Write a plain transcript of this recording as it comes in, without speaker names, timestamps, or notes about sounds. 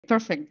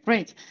Perfect,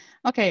 great.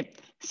 Okay,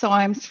 so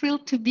I'm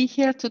thrilled to be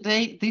here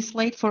today, this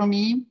late for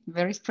me.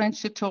 Very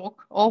strange to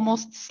talk,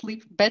 almost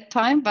sleep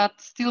bedtime, but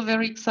still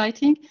very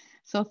exciting.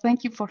 So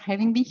thank you for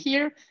having me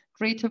here.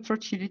 Great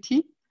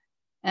opportunity.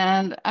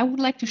 And I would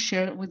like to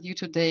share with you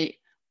today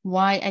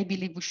why I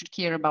believe we should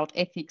care about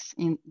ethics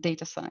in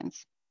data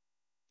science.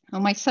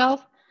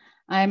 Myself,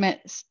 I'm a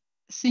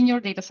senior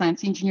data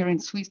science engineer in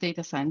Swiss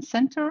Data Science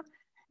Center,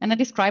 and I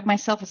describe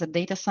myself as a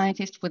data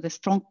scientist with a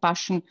strong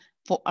passion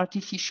for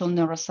artificial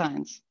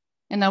neuroscience.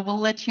 And I will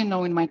let you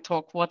know in my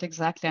talk what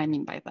exactly I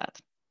mean by that.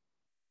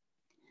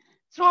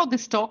 Throughout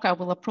this talk, I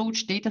will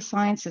approach data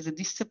science as a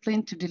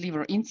discipline to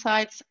deliver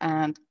insights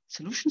and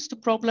solutions to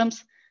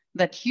problems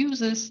that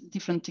uses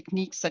different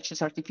techniques such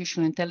as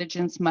artificial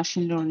intelligence,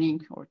 machine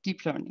learning, or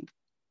deep learning.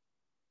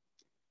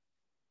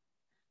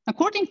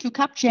 According to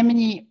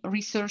Capgemini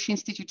Research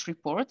Institute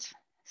report,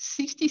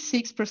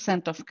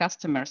 66% of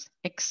customers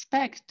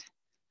expect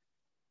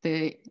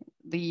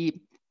the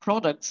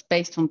products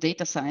based on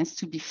data science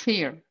to be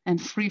fair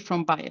and free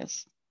from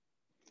bias.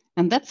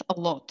 And that's a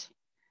lot.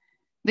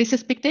 This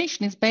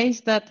expectation is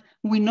based that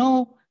we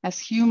know as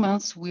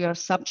humans, we are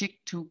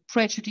subject to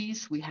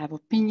prejudice, we have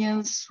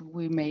opinions,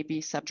 we may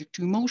be subject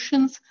to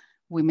emotions,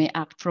 we may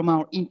act from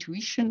our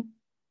intuition,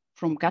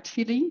 from gut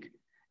feeling,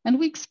 and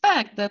we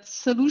expect that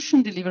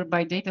solution delivered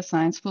by data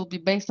science will be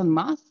based on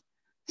math,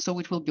 so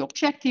it will be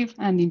objective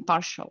and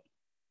impartial.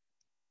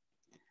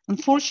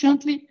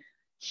 Unfortunately,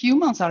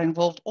 humans are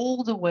involved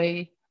all the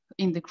way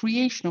in the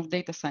creation of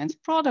data science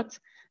products,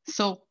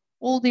 so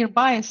all their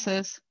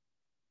biases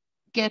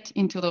get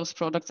into those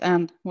products,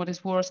 and what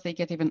is worse, they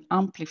get even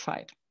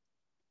amplified.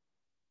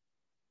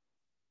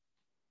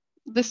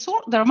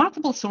 There are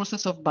multiple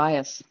sources of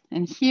bias,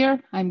 and here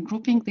I'm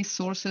grouping these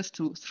sources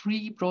to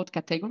three broad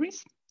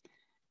categories.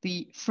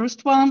 The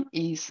first one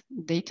is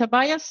data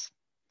bias.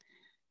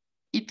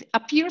 It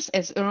appears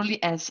as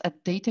early as a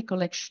data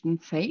collection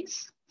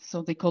phase.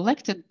 So the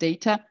collected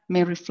data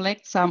may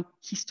reflect some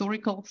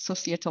historical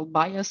societal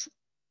bias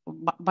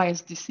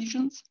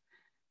decisions.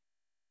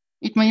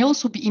 It may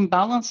also be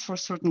imbalanced for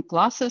certain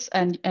classes.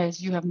 And as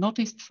you have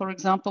noticed, for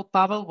example,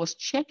 Pawel was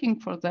checking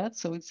for that.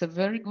 So it's a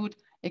very good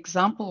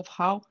example of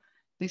how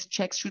these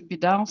checks should be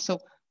done. So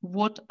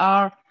what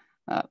are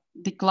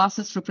the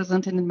classes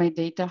represented in my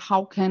data?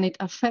 How can it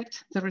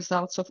affect the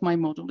results of my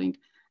modeling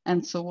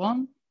and so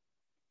on?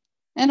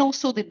 And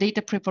also the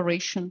data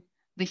preparation.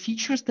 The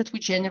features that we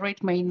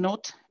generate may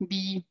not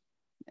be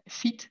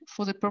fit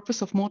for the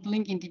purpose of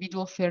modeling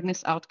individual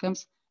fairness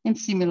outcomes, and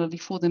similarly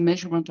for the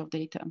measurement of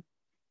data.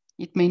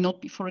 It may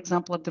not be, for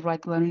example, at the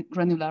right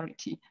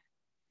granularity.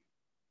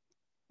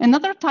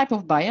 Another type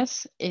of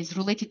bias is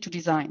related to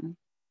design.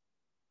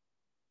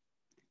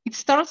 It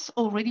starts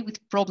already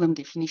with problem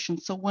definition.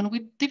 So when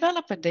we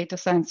develop a data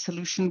science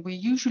solution, we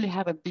usually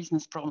have a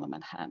business problem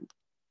at hand.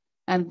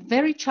 And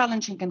very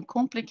challenging and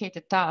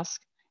complicated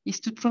task is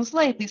to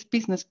translate this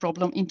business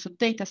problem into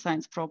data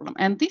science problem.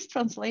 And this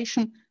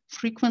translation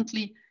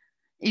frequently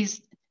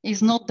is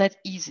not that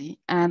easy,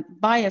 and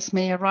bias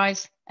may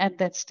arise at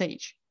that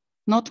stage.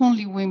 Not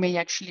only we may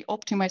actually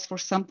optimize for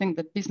something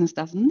that business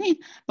doesn't need,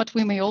 but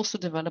we may also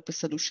develop a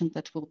solution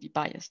that will be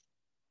biased.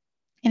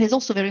 It is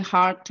also very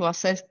hard to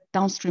assess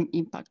downstream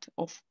impact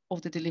of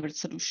the delivered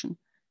solution.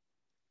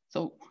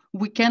 So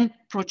we can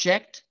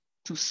project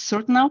to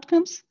certain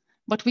outcomes,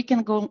 but we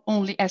can go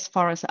only as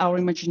far as our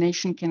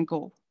imagination can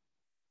go.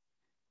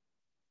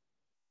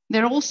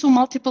 There are also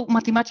multiple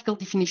mathematical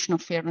definitions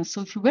of fairness.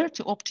 So if we were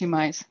to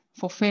optimize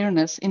for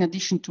fairness in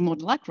addition to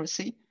model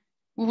accuracy,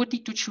 we would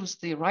need to choose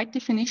the right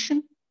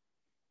definition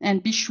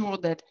and be sure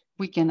that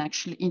we can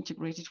actually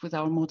integrate it with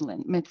our model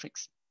and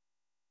metrics.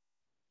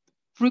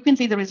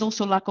 Frequently, there is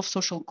also lack of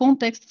social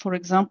context. For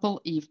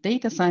example, if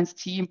data science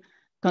team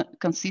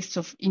consists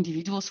of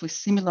individuals with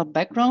similar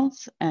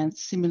backgrounds and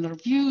similar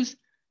views,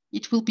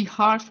 it will be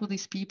hard for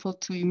these people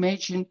to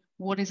imagine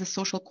what is a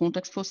social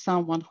context for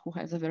someone who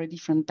has a very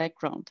different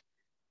background.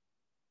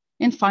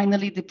 And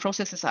finally, the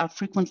processes are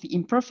frequently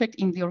imperfect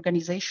in the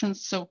organization,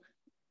 so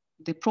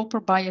the proper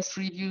bias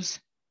reviews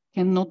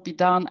cannot be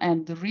done,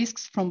 and the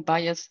risks from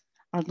bias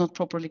are not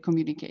properly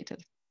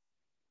communicated.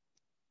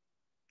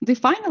 The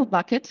final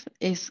bucket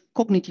is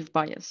cognitive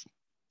bias.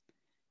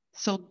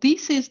 So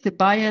this is the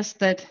bias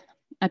that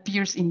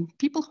appears in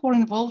people who are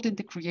involved in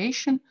the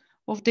creation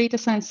of data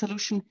science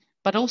solution,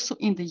 but also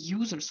in the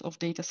users of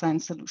data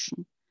science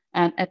solution.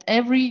 And at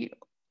every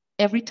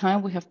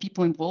time we have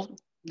people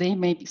involved, they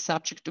may be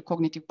subject to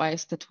cognitive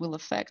bias that will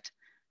affect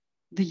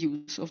the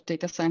use of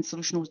data science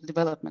solution or the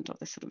development of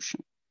the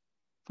solution.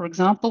 For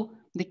example,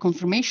 the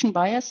confirmation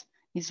bias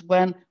is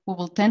when we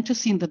will tend to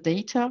see in the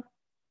data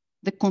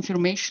the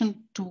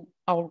confirmation to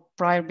our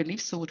prior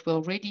beliefs, so it will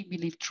already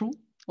believe true,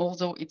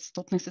 although it's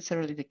not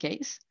necessarily the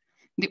case.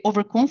 The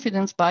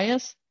overconfidence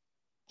bias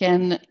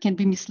can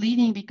be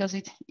misleading because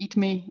it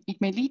may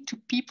lead to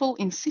people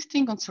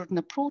insisting on certain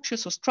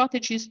approaches or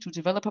strategies to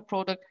develop a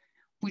product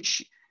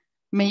which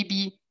may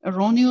be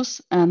erroneous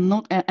and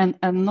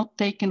not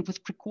taken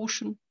with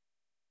precaution.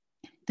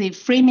 The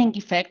framing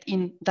effect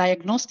in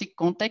diagnostic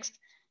context,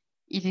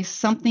 it is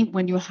something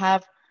when you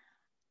have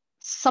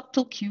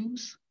subtle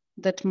cues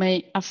that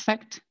may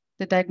affect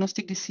the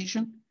diagnostic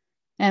decision.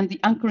 And the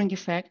anchoring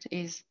effect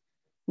is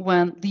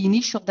when the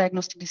initial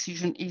diagnostic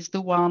decision is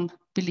the one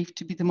believed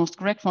to be the most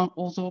correct one,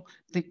 although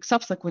the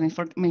subsequent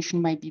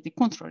information might be the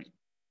contrary.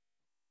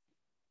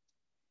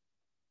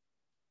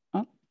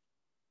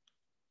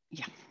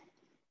 Yeah.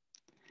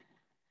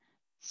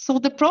 So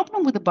the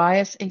problem with the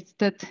bias is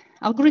that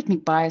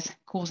algorithmic bias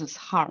causes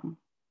harm.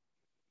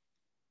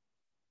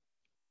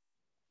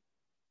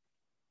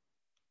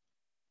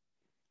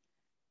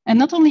 And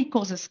not only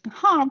causes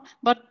harm,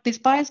 but this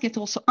bias gets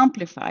also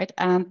amplified,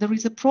 and there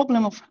is a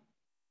problem of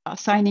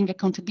assigning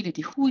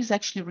accountability. Who is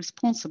actually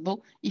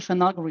responsible if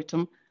an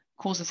algorithm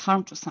causes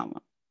harm to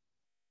someone?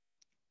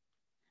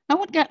 I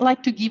would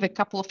like to give a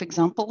couple of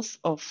examples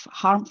of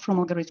harm from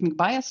algorithmic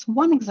bias.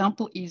 One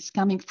example is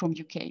coming from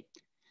UK.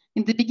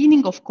 In the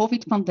beginning of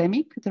COVID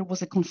pandemic, there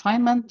was a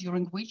confinement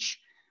during which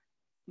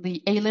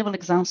the A-level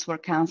exams were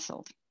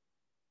canceled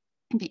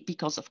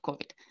because of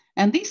COVID.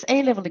 And these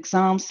A-level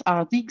exams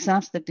are the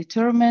exams that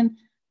determine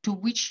to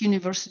which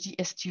university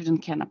a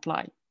student can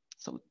apply.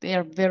 So they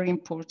are very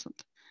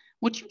important.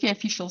 What UK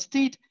officials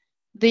did,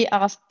 they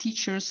asked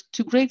teachers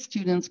to grade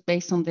students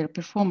based on their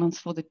performance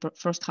for the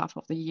first half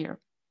of the year.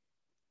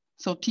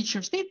 So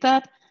teachers did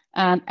that,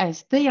 and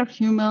as they are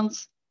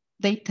humans,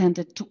 they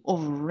tended to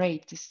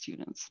overrate the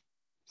students.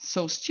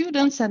 So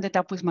students ended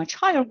up with much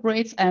higher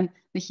grades, and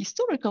the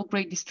historical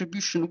grade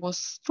distribution was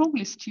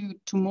strongly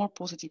skewed to more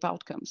positive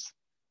outcomes.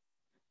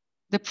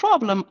 The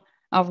problem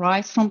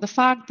arises from the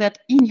fact that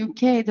in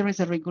UK, there is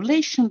a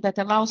regulation that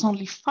allows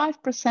only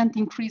 5%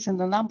 increase in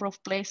the number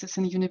of places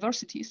in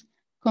universities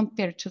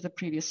compared to the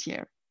previous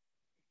year.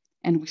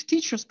 And with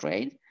teachers'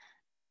 grade,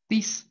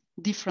 this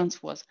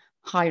difference was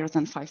higher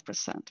than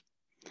 5%.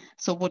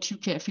 So what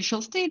UK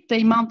officials did,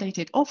 they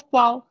mandated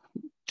Ofqual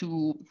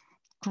to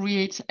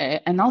create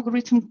an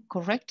algorithm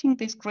correcting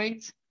these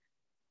grades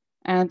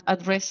and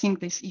addressing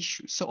this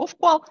issue. So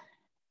Ofqual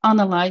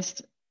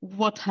analyzed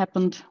what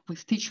happened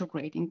with teacher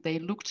grading. They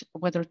looked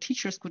whether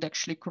teachers could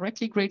actually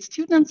correctly grade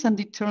students, and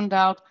it turned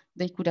out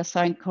they could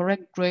assign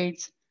correct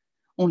grades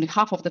only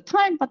half of the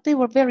time, but they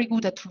were very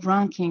good at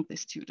ranking the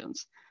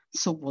students.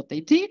 So what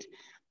they did,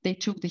 they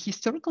took the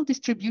historical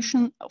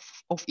distribution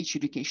of each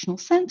educational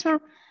center,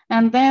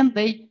 and then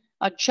they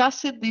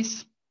adjusted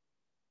this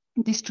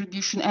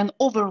distribution and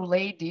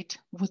overlaid it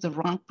with the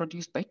rank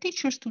produced by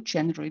teachers to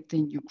generate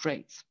the new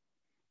grades.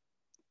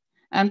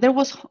 And there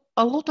were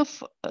a lot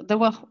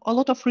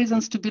of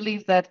reasons to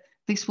believe that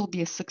this will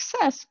be a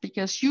success,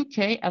 because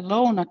UK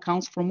alone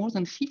accounts for more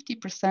than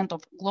 50%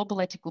 of global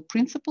ethical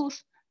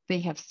principles. They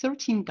have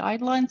 13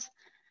 guidelines,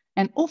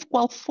 and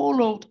Ofqual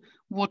followed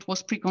what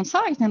was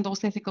preconceived in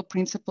those ethical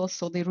principles.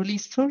 So they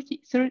released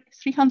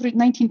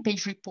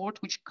 319-page report,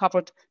 which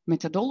covered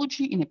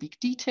methodology in a big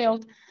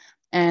detail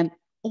and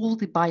all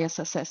the bias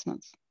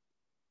assessments.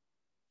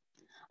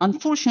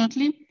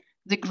 Unfortunately,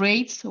 the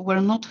grades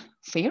were not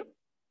fair,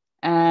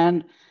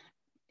 and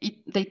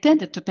they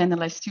tended to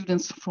penalize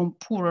students from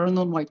poorer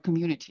non-white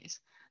communities.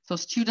 So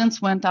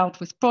students went out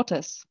with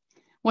protests.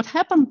 What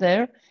happened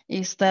there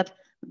is that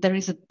there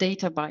is a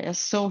data bias.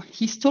 So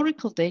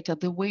historical data,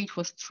 the way it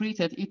was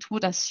treated, it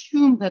would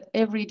assume that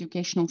every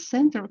educational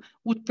center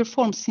would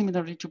perform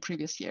similarly to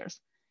previous years.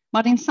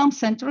 But in some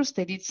centers,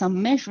 they did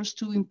some measures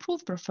to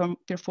improve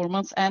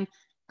performance, and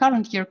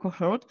current year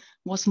cohort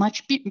was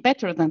much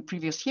better than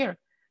previous year.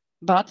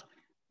 But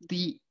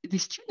the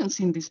students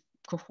in this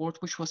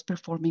cohort, which was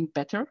performing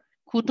better,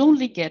 could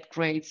only get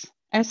grades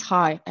as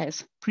high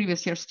as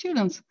previous year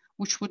students,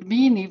 which would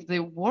mean if the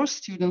worst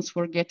students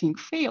were getting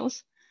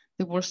fails,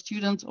 the worst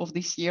students of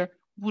this year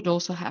would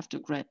also have to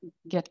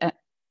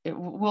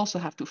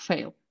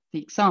fail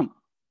the exam.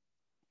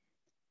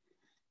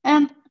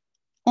 And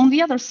on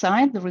the other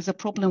side, there is a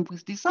problem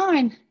with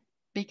design,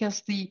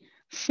 because the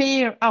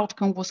fair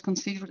outcome was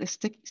considered a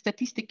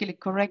statistically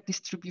correct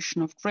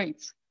distribution of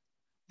grades,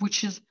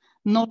 which is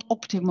not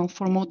optimal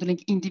for modeling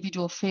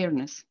individual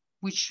fairness,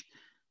 which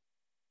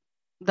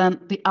then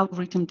the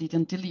algorithm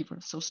didn't deliver.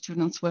 So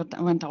students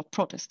went out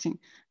protesting.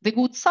 The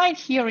good side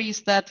here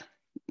is that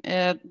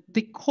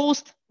the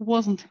cost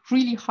wasn't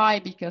really high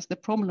because the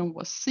problem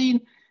was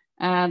seen,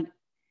 and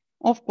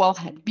Ofqual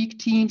had big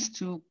teams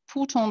to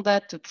put on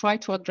that to try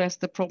to address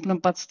the problem,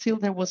 but still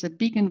there was a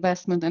big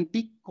investment and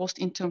big cost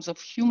in terms of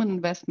human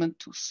investment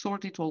to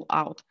sort it all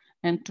out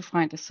and to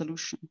find a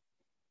solution.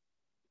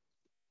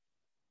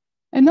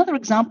 Another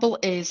example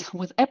is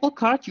with Apple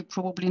Card. You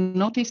probably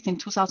noticed in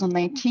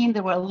 2019,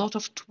 there were a lot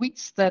of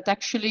tweets that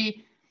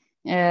actually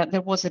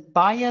there was a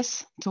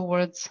bias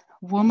towards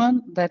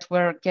women that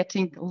were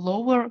getting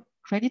lower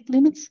credit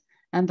limits,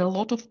 and a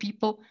lot of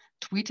people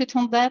tweeted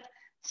on that.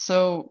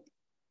 So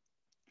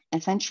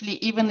essentially,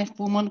 even if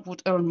women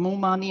would earn more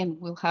money and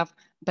will have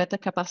better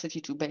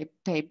capacity to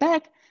pay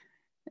back,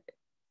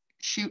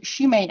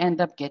 she may end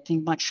up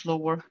getting much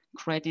lower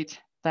credit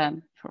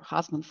than her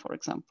husband, for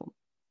example.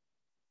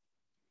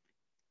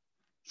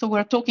 So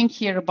we're talking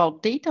here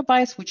about data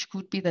bias, which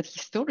could be that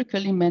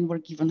historically men were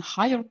given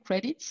higher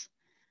credits,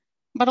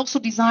 but also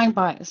design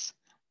bias.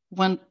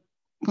 When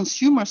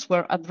consumers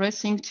were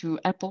addressing to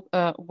Apple,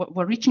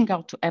 were reaching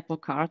out to Apple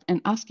Card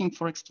and asking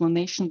for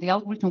explanation, the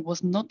algorithm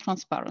was not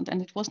transparent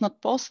and it was not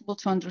possible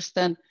to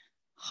understand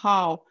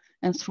how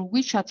and through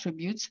which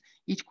attributes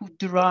it could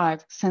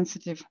derive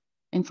sensitive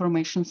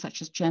information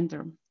such as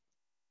gender.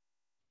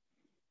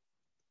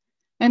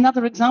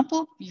 Another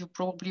example you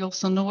probably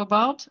also know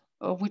about,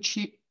 which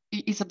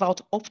is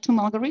about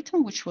Optum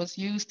algorithm, which was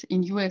used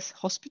in US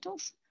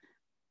hospitals.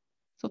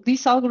 So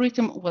this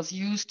algorithm was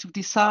used to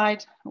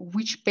decide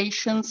which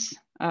patients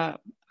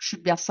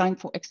should be assigned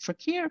for extra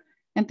care.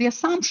 And the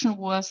assumption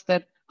was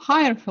that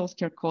higher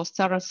healthcare costs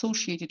are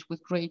associated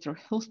with greater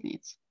health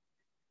needs.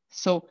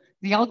 So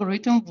the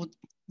algorithm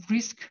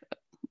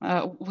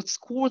would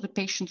score the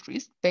patient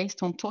risk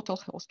based on total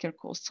healthcare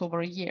costs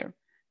over a year.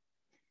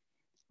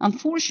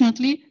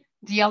 Unfortunately,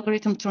 the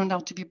algorithm turned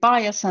out to be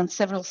biased, and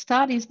several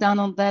studies done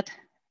on that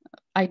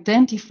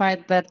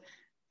identified that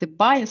the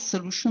biased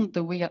solution,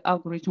 the way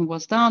algorithm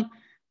was done,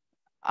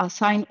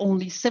 assigned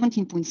only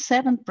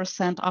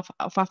 17.7%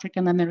 of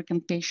African American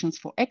patients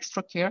for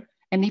extra care.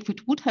 And if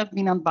it would have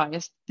been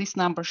unbiased, this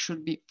number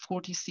should be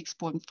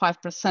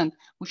 46.5%,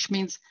 which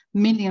means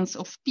millions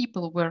of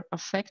people were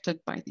affected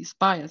by this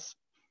bias.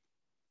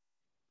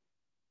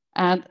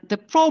 And the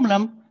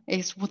problem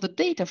is with the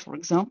data, for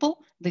example,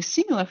 the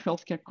similar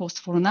healthcare costs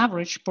for an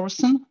average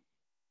person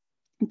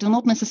do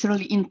not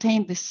necessarily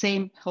entail the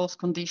same health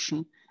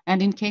condition.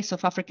 And in case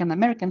of African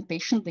American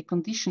patient, the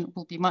condition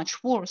will be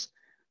much worse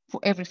for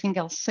everything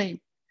else same.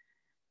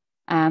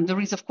 And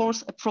there is, of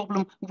course, a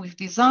problem with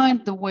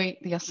design, the way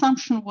the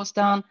assumption was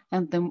done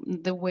and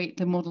the way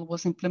the model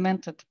was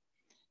implemented.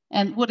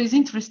 And what is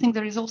interesting,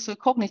 there is also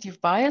a cognitive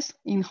bias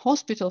in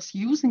hospitals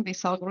using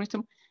this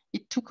algorithm.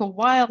 It took a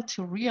while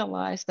to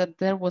realize that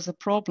there was a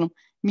problem,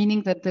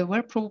 meaning that there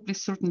were probably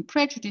certain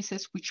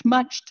prejudices which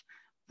matched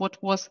what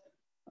was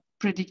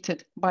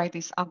predicted by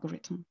this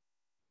algorithm.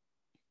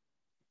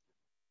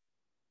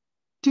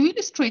 To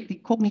illustrate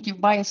the cognitive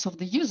bias of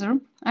the user,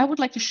 I would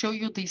like to show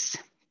you this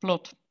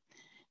plot.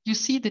 You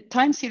see the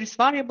time series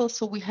variable,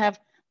 so we have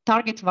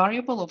target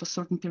variable of a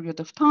certain period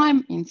of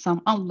time in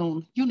some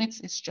unknown units.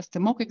 It's just a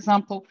mock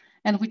example,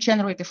 and we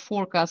generate a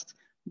forecast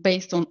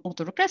based on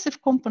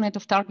autoregressive component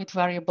of target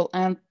variable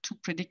and two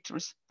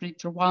predictors,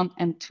 predictor 1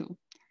 and 2.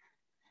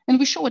 And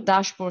we show a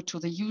dashboard to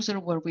the user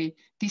where we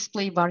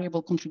display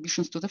variable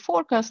contributions to the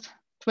forecast,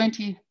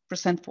 20%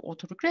 for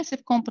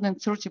autoregressive component,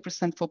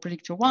 30% for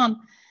predictor 1,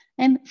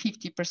 and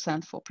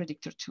 50% for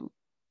predictor 2.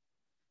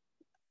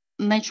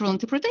 Natural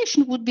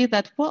interpretation would be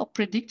that, well,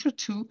 predictor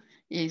 2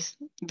 is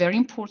very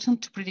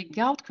important to predict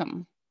the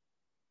outcome.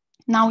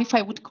 Now, if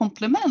I would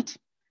complement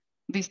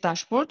this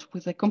dashboard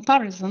with a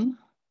comparison,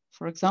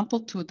 for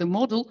example, to the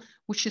model,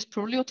 which is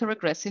purely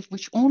autoregressive,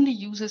 which only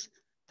uses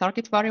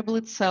target variable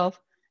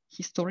itself,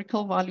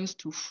 historical values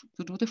to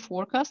do the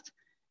forecast,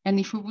 and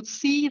if we would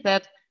see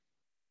that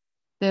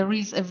there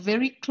is a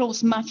very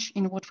close match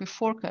in what we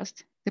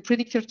forecast, the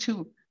predictor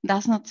 2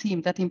 does not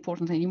seem that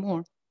important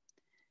anymore.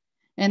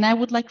 And I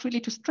would like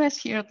really to stress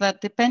here that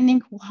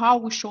depending how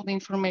we show the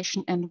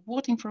information and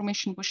what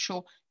information we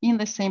show in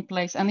the same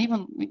place, and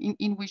even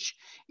in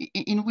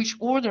which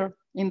order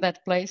in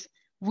that place,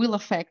 will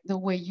affect the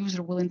way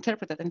user will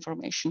interpret that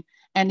information.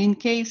 And in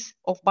case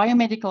of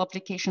biomedical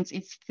applications,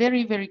 it's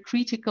very, very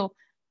critical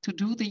to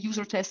do the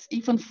user test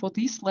even for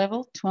this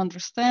level to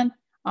understand,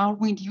 are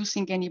we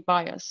inducing any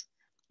bias?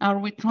 Are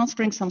we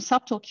transferring some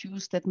subtle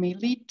cues that may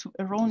lead to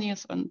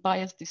erroneous and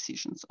biased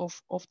decisions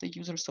of the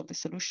users of the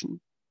solution?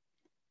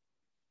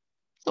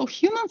 So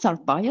humans are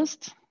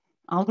biased,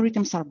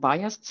 algorithms are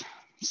biased.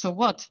 So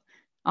what?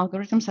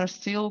 Algorithms are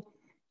still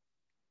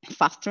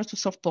faster to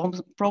solve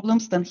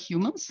problems than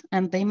humans,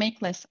 and they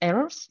make less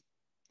errors.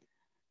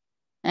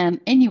 And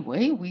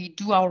anyway, we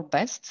do our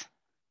best.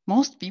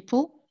 Most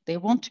people, they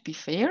want to be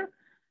fair.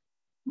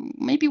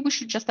 Maybe we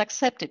should just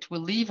accept it. We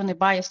live in a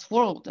biased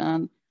world,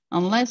 and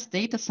unless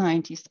data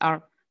scientists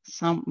are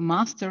some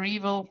master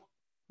evil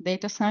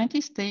data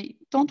scientists, they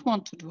don't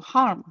want to do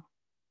harm.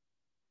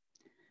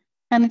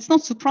 And it's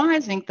not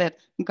surprising that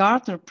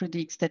Gartner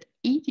predicts that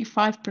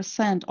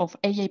 85% of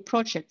AI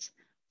projects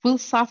will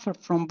suffer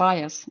from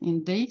bias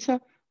in data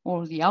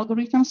or the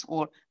algorithms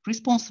or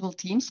responsible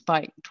teams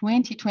by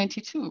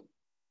 2022.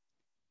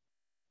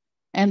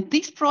 And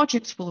these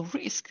projects will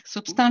risk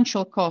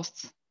substantial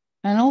costs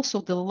and also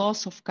the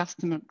loss of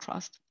customer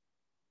trust.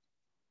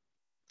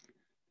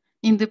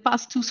 In the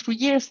past 2-3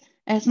 years,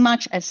 as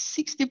much as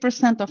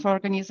 60% of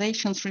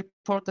organizations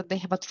report that they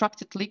have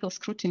attracted legal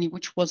scrutiny,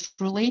 which was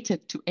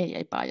related to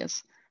AI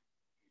bias.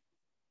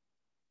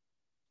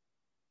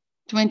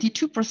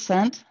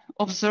 22%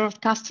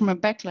 observed customer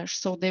backlash,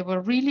 so they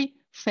were really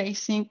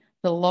facing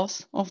the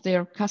loss of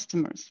their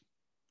customers.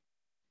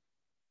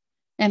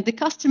 And the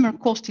customer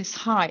cost is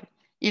high.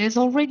 It is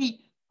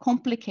already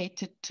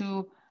complicated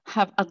to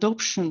have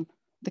adoption,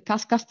 the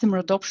customer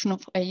adoption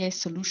of AI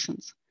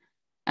solutions.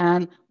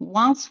 And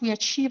once we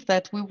achieve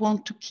that, we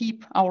want to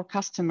keep our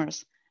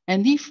customers.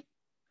 And if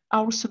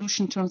our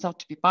solution turns out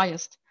to be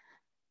biased,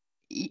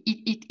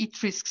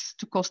 it risks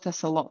to cost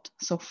us a lot.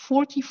 So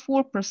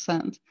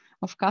 44%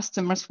 of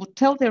customers would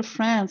tell their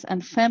friends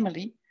and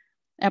family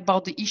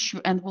about the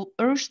issue and will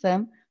urge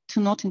them to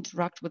not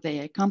interact with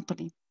the AI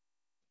company.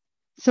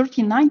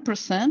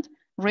 39%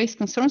 raise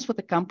concerns with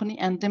the company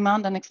and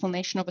demand an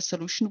explanation of a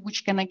solution,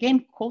 which can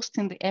again cost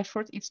in the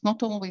effort. It's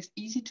not always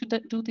easy to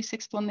do this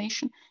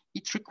explanation.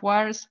 It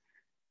requires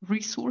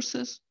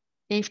resources,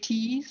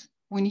 FTEs.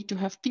 We need to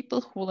have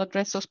people who will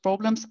address those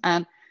problems.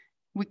 And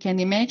we can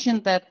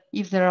imagine that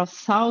if there are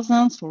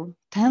thousands or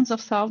tens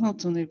of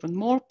thousands and even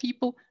more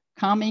people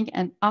coming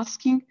and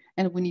asking,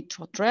 and we need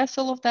to address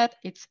all of that,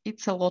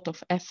 it's a lot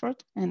of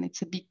effort and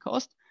it's a big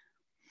cost.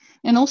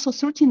 And also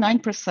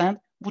 39%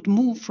 would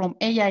move from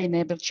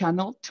AI-enabled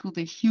channel to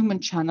the human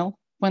channel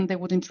when they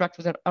would interact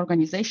with their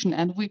organization,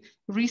 and we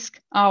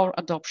risk our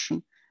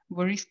adoption.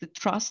 We risk the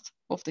trust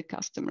of the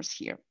customers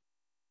here.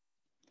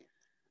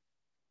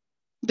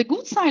 The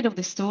good side of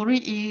the story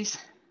is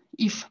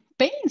if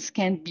pains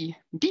can be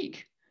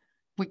big,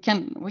 we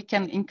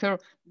can incur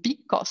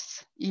big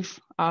costs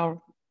if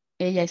our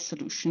AI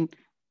solution,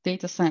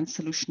 data science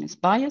solution is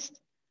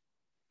biased,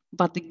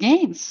 but the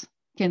gains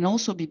can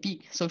also be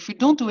big. So if we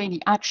don't do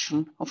any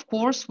action, of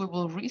course, we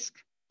will risk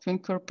to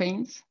incur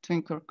pains, to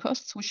incur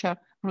costs, which are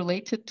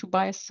related to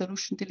biased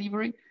solution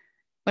delivery.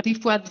 But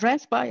if we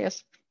address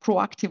bias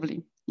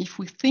proactively, if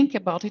we think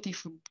about it,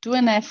 if we do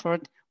an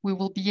effort, we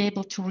will be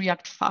able to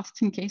react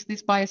fast in case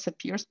this bias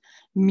appears,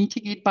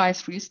 mitigate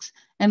bias risks,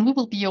 and we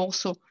will be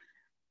also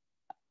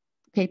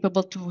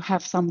capable to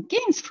have some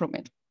gains from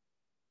it.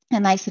 A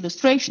nice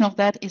illustration of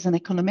that is an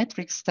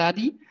econometric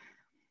study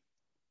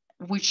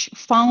which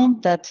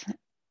found that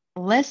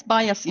less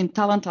bias in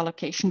talent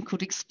allocation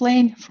could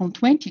explain from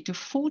 20 to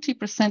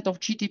 40% of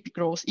GDP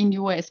growth in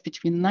US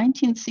between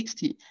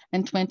 1960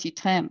 and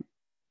 2010.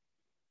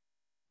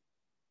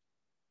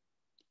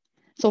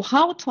 So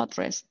how to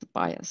address the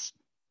bias?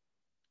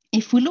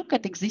 If we look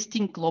at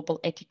existing global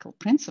ethical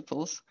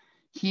principles,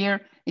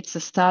 here it's a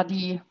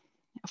study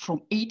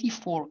from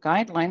 84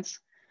 guidelines.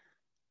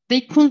 They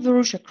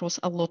converge across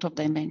a lot of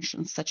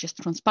dimensions, such as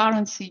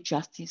transparency,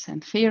 justice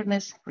and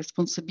fairness,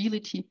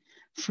 responsibility,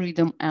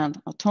 freedom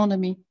and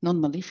autonomy,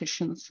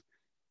 non-maleficence,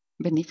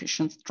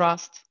 beneficence,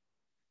 trust.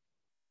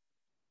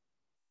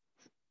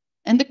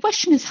 And the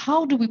question is,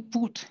 how do we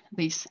put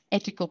these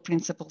ethical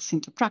principles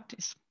into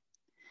practice?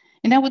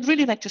 And I would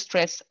really like to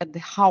stress at the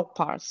how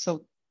part.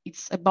 So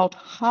it's about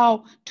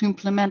how to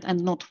implement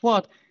and not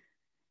what.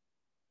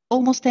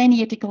 Almost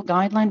any ethical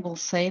guideline will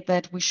say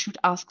that we should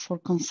ask for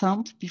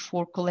consent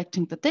before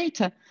collecting the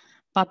data.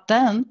 But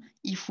then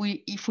if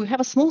we have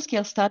a small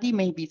scale study,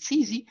 maybe it's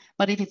easy,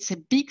 but if it's a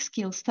big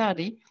scale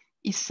study,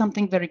 it's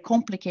something very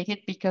complicated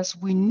because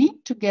we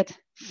need to get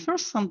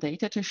first some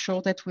data to show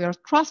that we are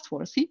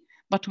trustworthy,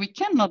 but we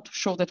cannot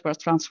show that we're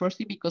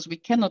trustworthy because we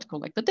cannot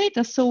collect the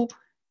data. So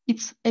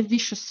it's a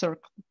vicious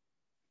circle.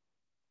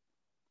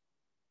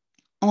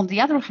 On the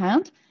other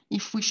hand,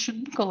 if we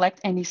shouldn't collect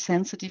any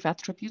sensitive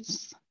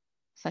attributes,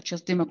 such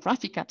as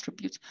demographic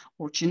attributes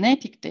or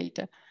genetic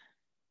data,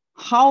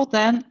 how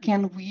then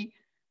can we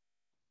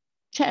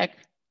check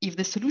if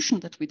the solution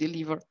that we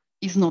deliver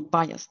is not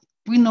biased?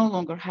 We no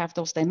longer have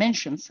those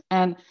dimensions.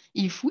 And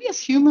if we as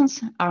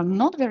humans are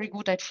not very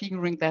good at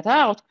figuring that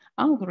out,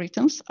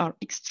 algorithms are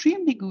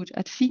extremely good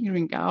at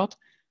figuring out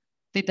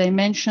the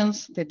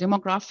dimensions, the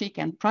demographic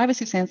and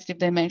privacy sensitive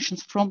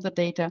dimensions from the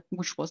data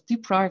which was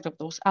deprived of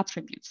those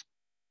attributes.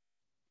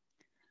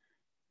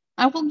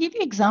 I will give you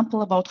an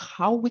example about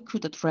how we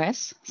could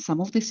address some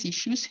of these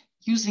issues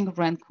using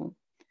Renku,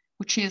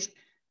 which is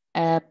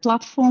a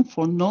platform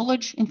for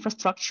knowledge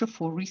infrastructure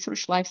for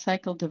research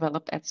lifecycle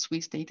developed at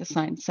Swiss Data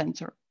Science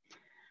Center.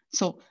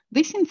 So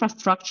this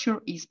infrastructure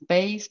is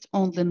based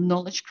on the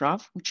knowledge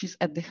graph, which is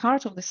at the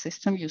heart of the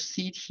system. You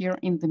see it here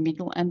in the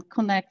middle and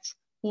connects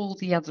all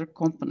the other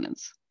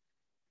components.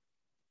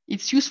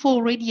 It's useful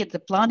already at the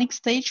planning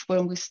stage.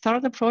 When we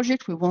start the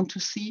project, we want to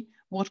see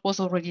what was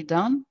already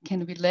done.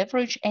 Can we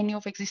leverage any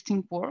of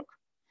existing work?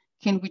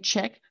 Can we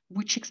check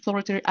which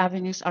exploratory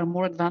avenues are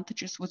more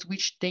advantageous with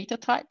which data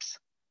types?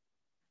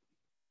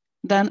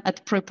 Then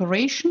at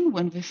preparation,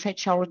 when we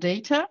fetch our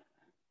data,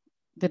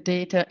 the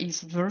data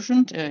is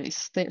versioned,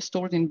 is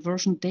stored in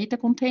versioned data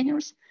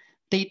containers.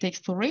 Data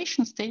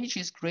exploration stage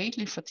is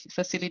greatly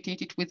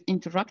facilitated with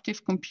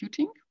interactive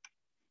computing.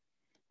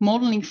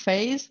 Modeling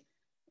phase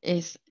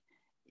is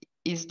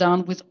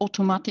done with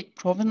automatic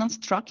provenance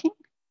tracking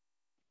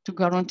to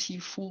guarantee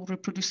full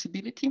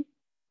reproducibility.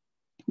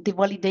 The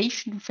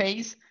validation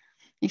phase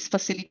is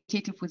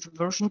facilitated with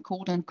version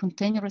code and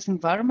containerized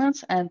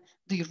environments, and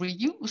the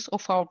reuse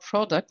of our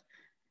product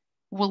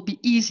will be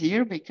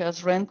easier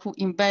because Renku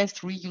embeds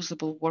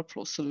reusable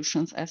workflow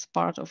solutions as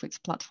part of its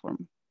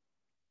platform.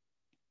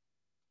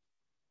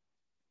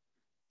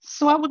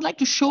 So I would like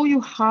to show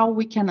you how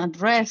we can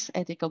address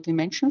ethical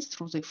dimensions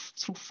through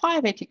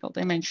 5 ethical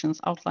dimensions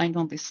outlined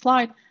on this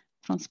slide: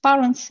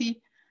 transparency,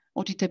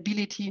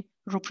 auditability,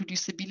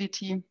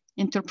 reproducibility,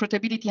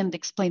 interpretability and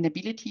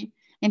explainability,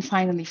 and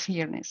finally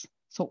fairness.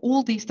 So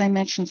all these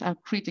dimensions are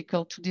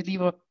critical to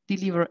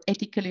deliver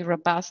ethically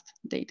robust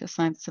data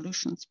science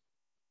solutions.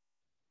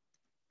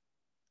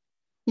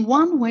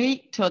 One way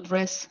to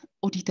address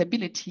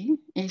auditability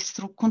is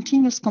through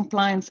continuous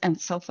compliance and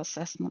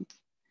self-assessment.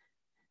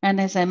 And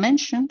as I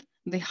mentioned,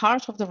 the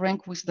heart of the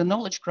Renku is the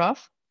knowledge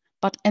graph,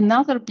 but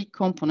another big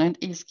component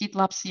is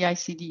GitLab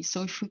CI/CD.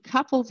 So if we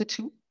couple the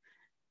two,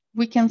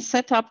 we can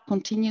set up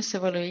continuous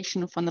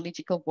evaluation of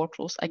analytical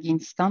workflows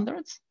against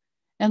standards.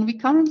 And we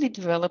currently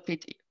develop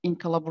it in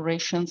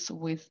collaborations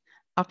with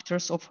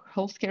actors of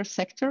healthcare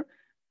sector,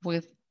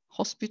 with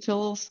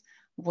hospitals,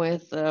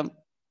 with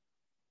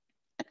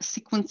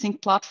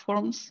sequencing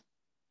platforms,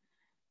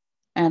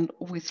 and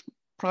with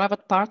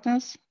private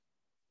partners.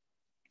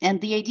 And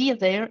the idea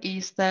there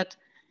is that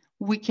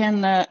we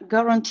can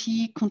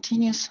guarantee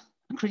continuous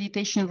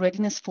accreditation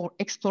readiness for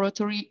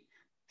exploratory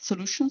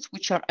solutions,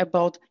 which are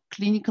about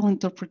clinical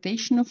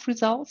interpretation of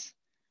results.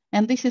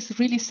 And this is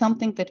really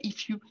something that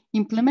if you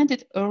implement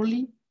it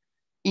early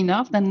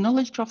enough, then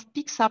knowledge graph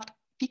picks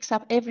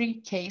up every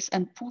case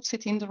and puts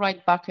it in the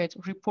right bucket,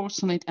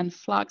 reports on it, and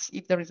flags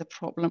if there is a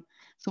problem.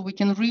 So we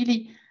can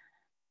really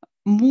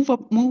move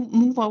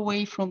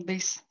away from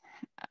this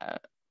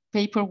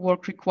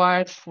paperwork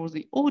required for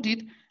the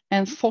audit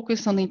and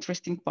focus on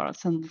interesting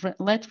parts and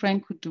let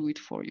Renku do it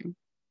for you.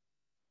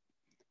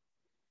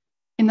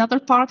 Another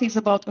part is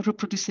about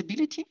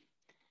reproducibility.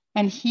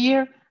 And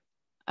here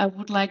I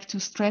would like to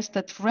stress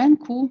that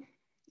Renku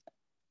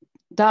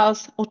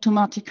does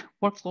automatic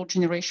workflow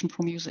generation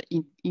from user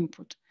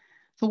input.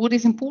 So what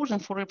is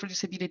important for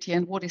reproducibility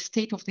and what is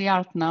state of the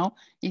art now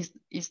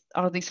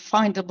are these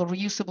findable,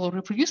 reusable,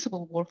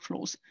 reproducible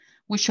workflows,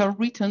 which are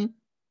written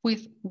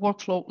with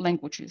workflow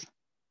languages,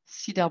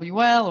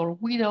 CWL or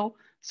WIDO.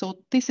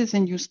 So this is a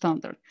new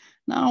standard.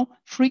 Now,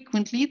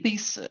 frequently,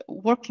 this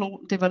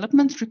workflow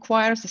development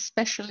requires a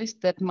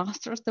specialist that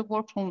masters the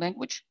workflow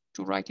language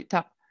to write it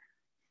up.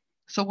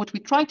 So what we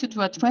try to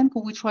do at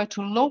Renku, we try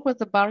to lower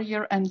the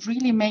barrier and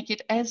really make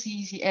it as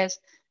easy as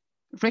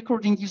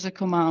recording user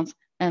commands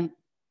and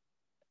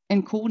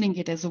encoding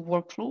it as a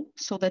workflow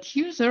so that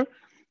user,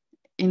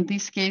 in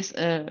this case,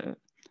 a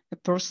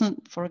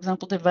person, for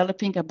example,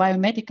 developing a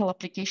biomedical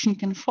application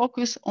can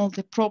focus on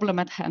the problem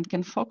at hand,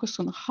 can focus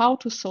on how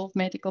to solve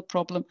medical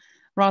problem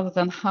rather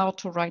than how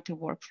to write a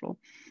workflow.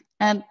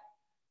 And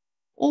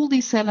all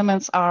these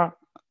elements are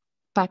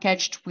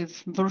packaged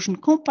with version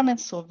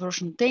components, so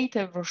version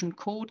data, version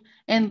code,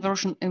 and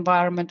version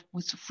environment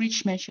with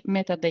rich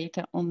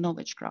metadata on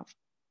knowledge graph.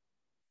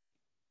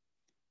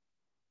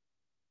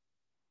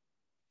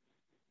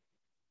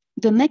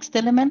 The next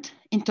element,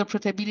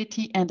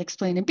 interpretability and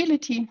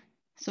explainability.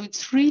 So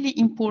it's really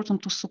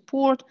important to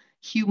support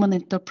human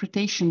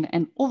interpretation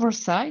and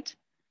oversight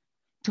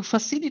to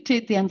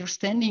facilitate the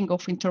understanding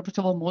of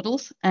interpretable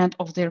models and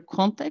of their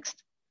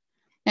context.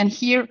 And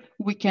here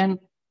we can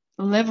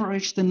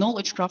leverage the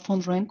knowledge graph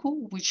on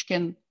Renku, which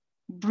can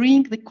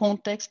bring the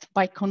context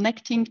by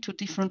connecting to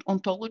different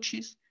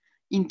ontologies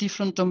in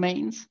different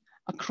domains,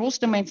 across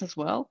domains as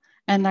well,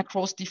 and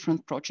across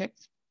different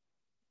projects.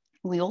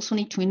 We also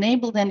need to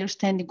enable the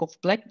understanding of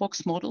black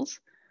box models,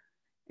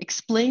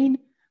 explain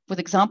with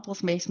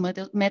examples-based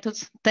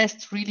methods,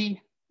 test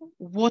really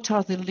what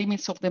are the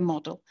limits of the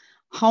model,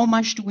 how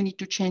much do we need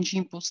to change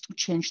inputs to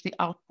change the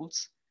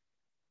outputs,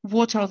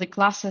 what are the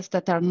classes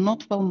that are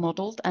not well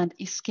modeled and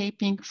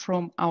escaping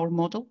from our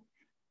model,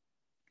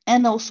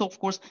 and also, of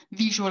course,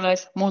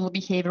 visualize model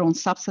behavior on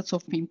subsets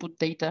of input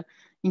data,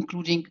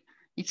 including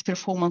its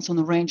performance on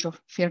a range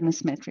of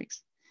fairness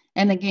metrics.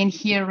 And again,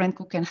 here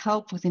Renku can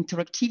help with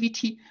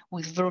interactivity,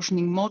 with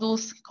versioning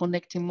models,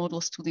 connecting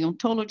models to the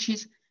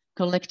ontologies,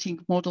 collecting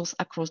models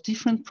across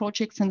different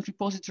projects and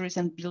repositories,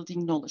 and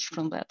building knowledge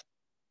from that.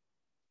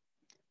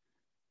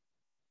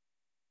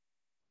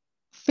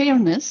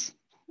 Fairness,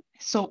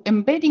 so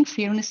embedding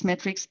fairness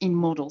metrics in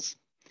models.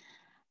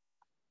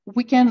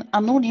 We can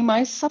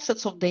anonymize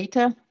subsets of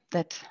data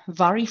that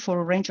vary for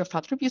a range of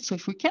attributes. So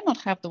if we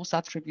cannot have those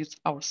attributes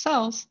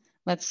ourselves,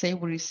 let's say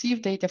we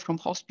receive data from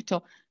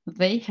hospital,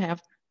 they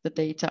have the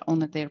data on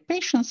their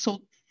patients.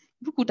 So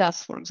we could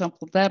ask, for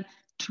example, them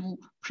to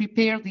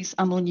prepare these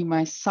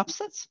anonymized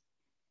subsets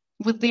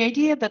with the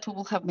idea that we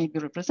will have maybe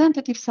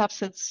representative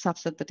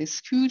subset that is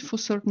skewed for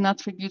certain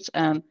attributes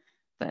and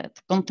that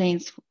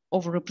contains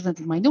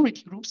overrepresented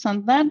minority groups.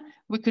 And then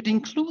we could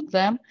include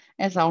them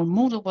as our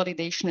model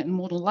validation and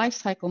model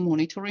lifecycle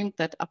monitoring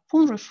that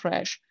upon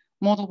refresh,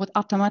 model would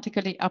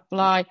automatically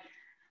apply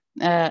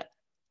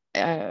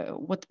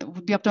what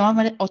would be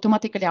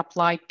automatically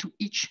applied to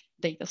each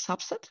data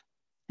subset.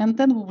 And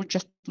then we would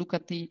just look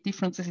at the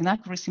differences in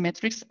accuracy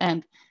metrics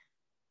and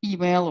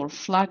email or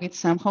flag it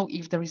somehow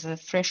if there is a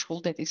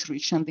threshold that is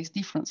reached and this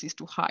difference is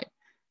too high.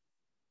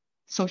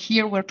 So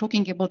here we're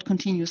talking about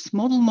continuous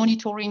model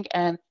monitoring,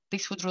 and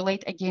this would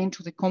relate again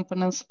to the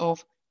components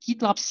of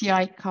GitLab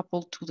CI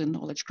coupled to the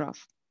knowledge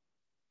graph.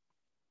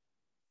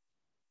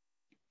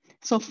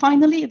 So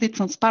finally, the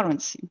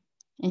transparency.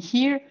 And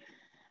here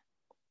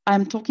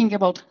I'm talking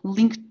about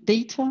linked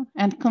data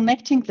and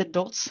connecting the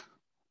dots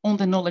on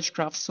the knowledge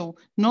graph. So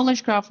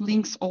knowledge graph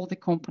links all the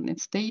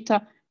components: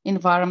 data,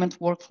 environment,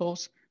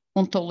 workflows,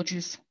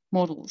 ontologies,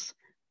 models.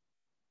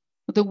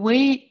 The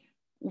way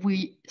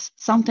we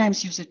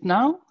sometimes use it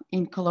now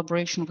in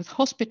collaboration with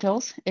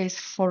hospitals is,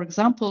 for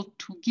example,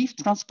 to give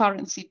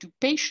transparency to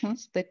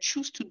patients that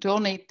choose to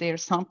donate their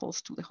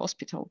samples to the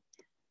hospital.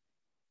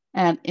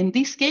 And in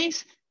this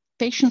case,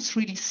 patients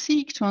really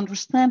seek to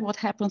understand what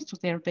happens to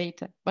their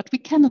data, but we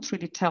cannot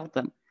really tell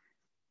them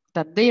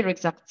that their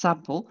exact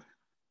sample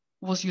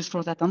was used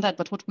for that and that.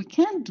 But what we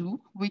can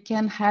do, we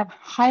can have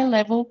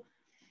high-level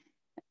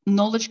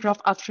knowledge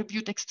graph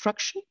attribute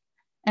extraction,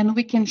 and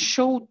we can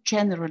show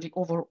generally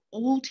over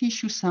all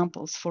tissue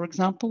samples, for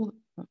example,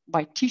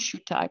 by tissue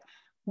type,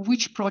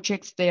 which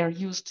projects they are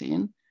used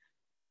in,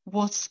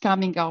 what's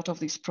coming out of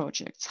these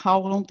projects, how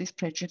long these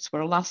projects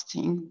were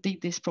lasting,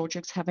 did these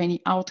projects have any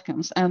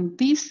outcomes. And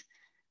this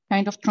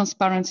kind of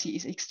transparency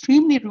is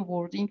extremely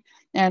rewarding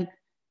and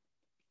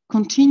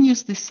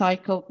continues the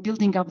cycle,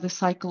 building up the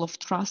cycle of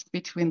trust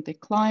between the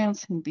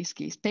clients, in this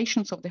case,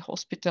 patients of the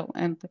hospital,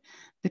 and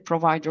the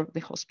provider of the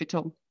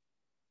hospital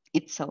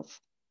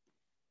itself.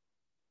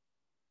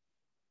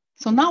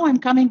 So now I'm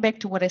coming back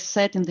to what I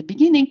said in the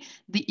beginning,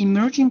 the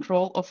emerging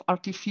role of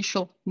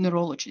artificial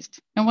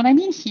neurologists. And what I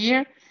mean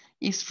here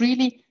is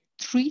really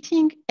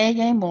treating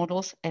AI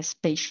models as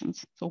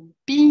patients. So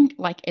being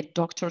like a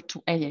doctor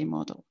to AI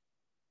model.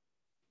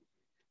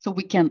 So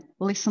we can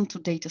listen to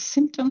data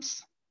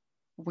symptoms,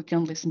 we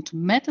can listen to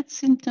method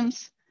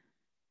symptoms,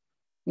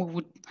 we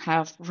would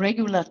have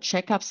regular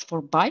checkups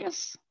for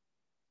bias,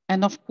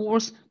 and of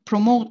course,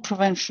 promote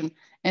prevention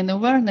and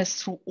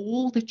awareness through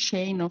all the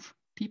chain of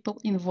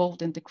people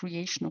involved in the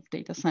creation of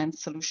data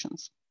science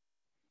solutions.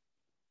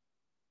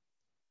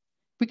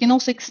 We can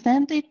also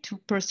extend it to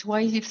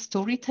persuasive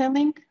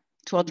storytelling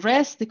to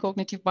address the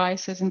cognitive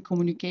biases in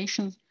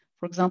communication,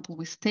 for example,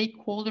 with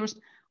stakeholders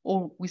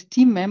or with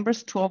team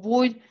members, to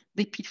avoid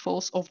the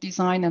pitfalls of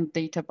design and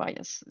data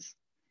biases.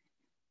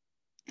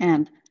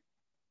 And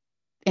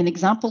an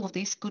example of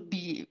this could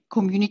be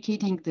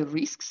communicating the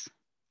risks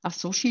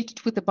associated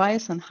with the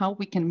bias and how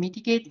we can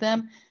mitigate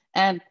them,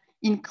 and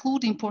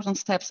include important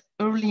steps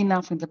early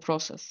enough in the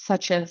process,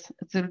 such as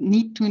the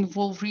need to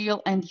involve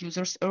real end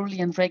users early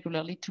and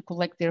regularly to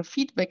collect their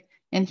feedback.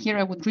 And here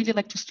I would really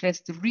like to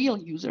stress the real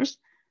users.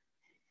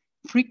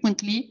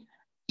 Frequently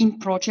in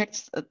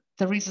projects,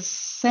 there is a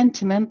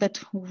sentiment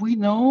that we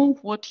know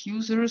what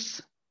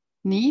users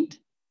need,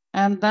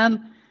 and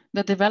then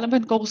the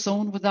development goes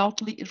on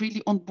without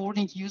really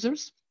onboarding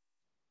users,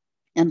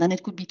 and then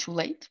it could be too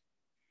late.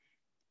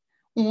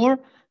 Or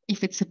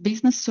if it's a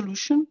business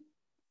solution,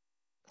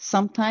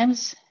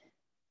 sometimes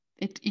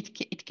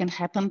it can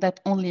happen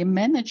that only a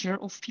manager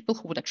of people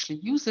who would actually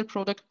use the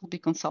product will be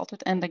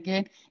consulted. And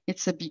again,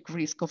 it's a big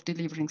risk of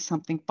delivering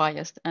something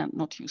biased and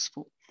not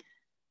useful.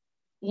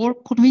 Or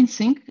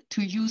convincing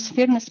to use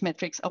fairness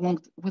metrics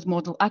along with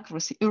model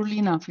accuracy early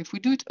enough. If we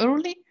do it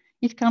early,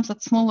 it comes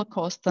at smaller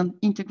cost than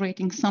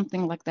integrating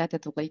something like that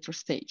at a later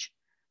stage.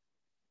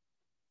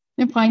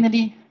 And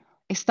finally,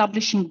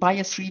 establishing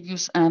bias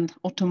reviews and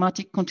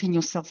automatic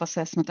continuous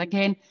self-assessment.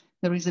 Again,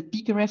 there is a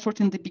bigger effort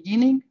in the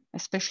beginning,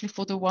 especially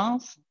for the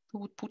ones who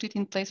would put it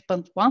in place.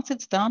 But once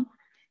it's done,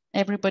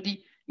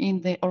 everybody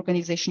in the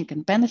organization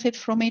can benefit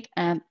from it,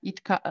 and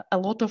a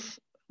lot of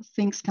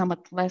things come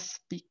at less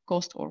big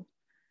cost or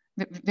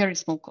very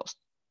small cost.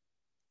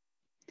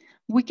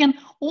 We can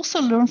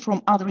also learn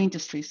from other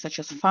industries such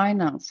as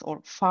finance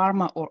or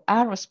pharma or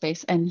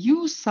aerospace and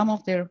use some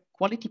of their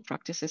quality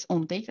practices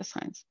on data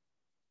science.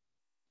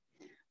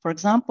 For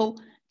example,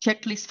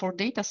 checklists for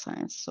data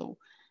science. So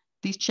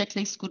these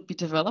checklists could be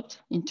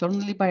developed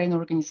internally by an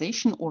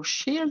organization or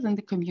shared in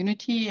the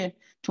community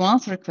to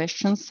answer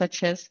questions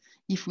such as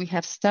if we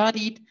have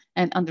studied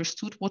and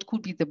understood what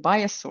could be the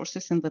bias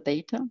sources in the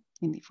data,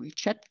 and if we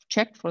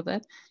checked for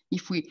that,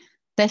 if we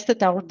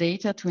tested our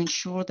data to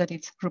ensure that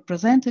it's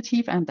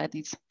representative and that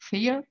it's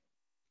fair.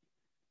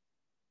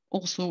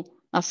 Also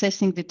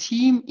assessing the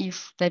team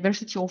if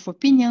diversity of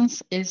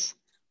opinions is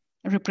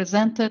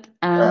represented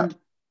and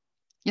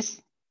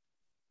yes.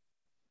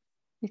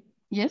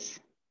 Yes.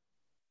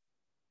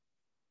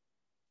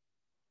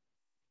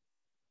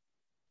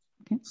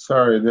 Okay.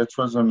 Sorry, that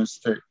was a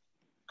mistake.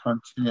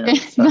 Continue.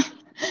 Okay.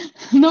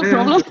 No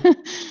problem.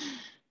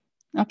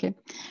 Okay.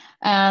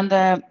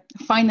 And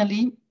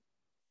finally,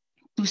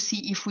 to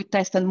see if we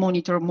test and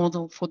monitor a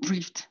model for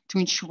drift to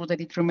ensure that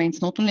it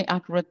remains not only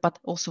accurate, but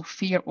also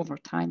fair over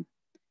time.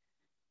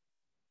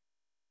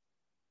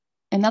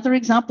 Another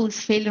example is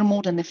failure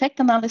mode and effect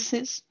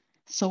analysis.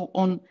 So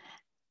on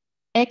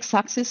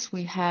x-axis,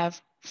 we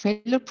have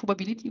failure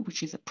probability,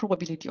 which is a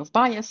probability of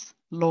bias,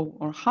 low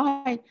or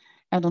high.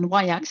 And on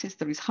y-axis,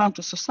 there is harm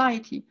to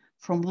society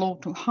from low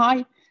to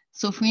high.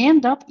 So if we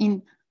end up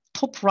in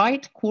top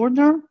right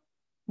corner,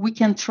 we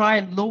can try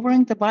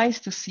lowering the bias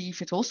to see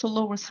if it also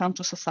lowers harm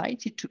to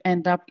society to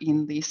end up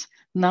in this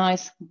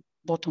nice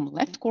bottom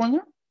left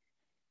corner.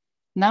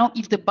 Now,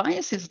 if the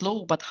bias is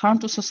low, but harm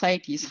to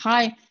society is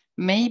high,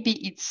 maybe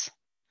it's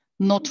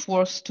not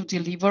worth to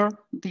deliver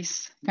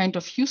this kind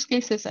of use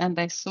cases. And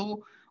I saw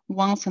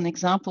once an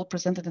example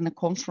presented in a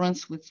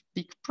conference with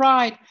big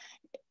pride.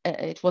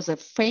 It was a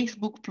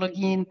Facebook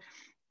plugin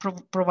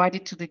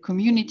provided to the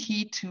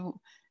community to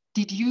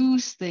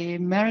deduce the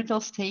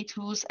marital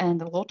status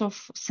and a lot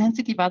of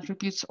sensitive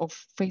attributes of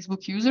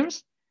Facebook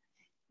users,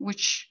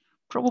 which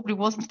probably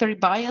wasn't very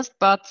biased,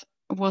 but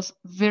was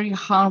very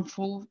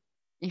harmful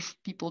if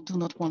people do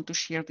not want to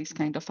share these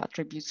kind of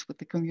attributes with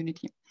the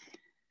community.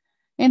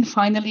 And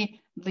finally,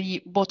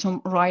 the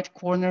bottom right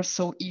corner.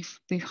 So if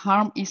the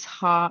harm is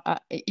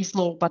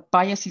low, but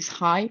bias is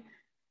high,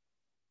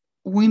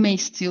 we may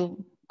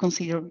still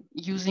consider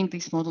using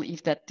this model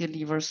if that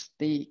delivers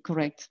the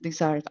correct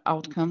desired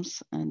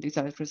outcomes and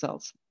desired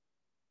results.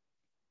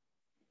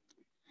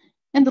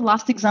 And the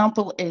last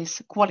example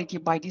is quality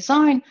by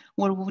design,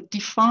 where we would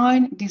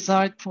define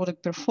desired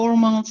product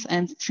performance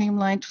and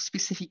streamline to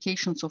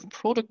specifications of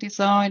product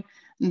design,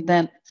 and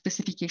then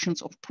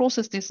specifications of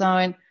process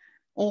design,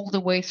 all the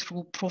way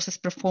through process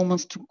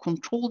performance to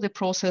control the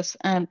process.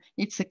 And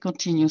it's a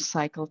continuous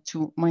cycle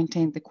to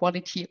maintain the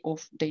quality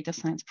of data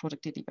science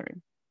product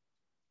delivery.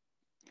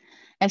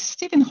 As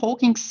Stephen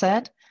Hawking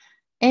said,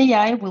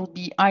 AI will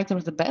be either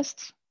the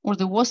best or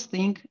the worst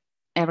thing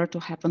ever to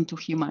happen to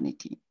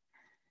humanity.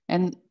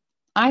 And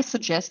I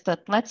suggest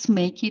that let's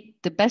make it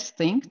the best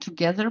thing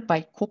together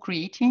by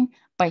co-creating,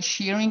 by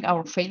sharing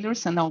our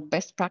failures and our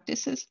best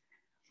practices,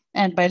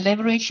 and by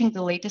leveraging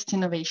the latest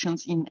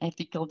innovations in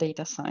ethical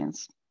data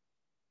science.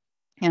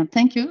 And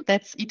thank you.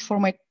 That's it for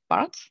my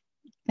part.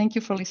 Thank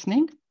you for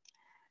listening.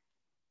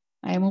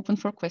 I am open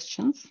for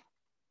questions.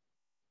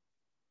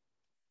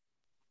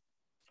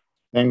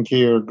 Thank you.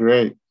 You're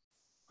great.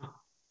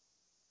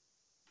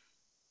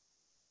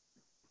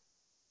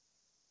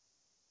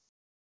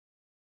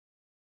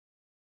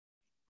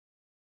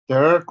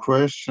 There are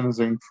questions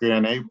in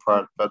Q&A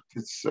part, but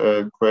it's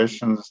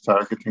questions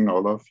targeting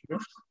all of you.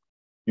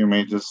 You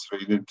may just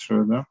read it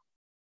through them.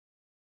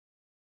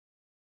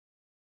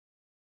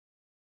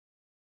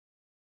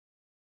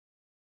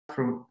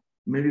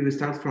 Maybe we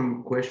start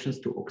from questions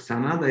to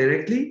Oksana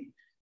directly,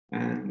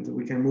 and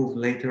we can move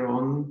later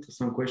on to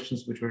some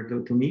questions which were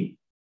to me.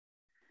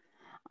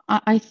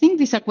 I think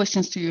these are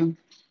questions to you.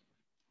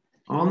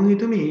 Only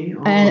to me?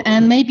 Oh,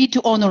 and maybe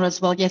to Onur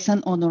as well. Yes,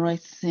 and Onur, I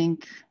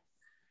think.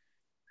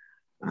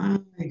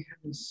 I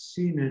haven't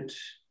seen it.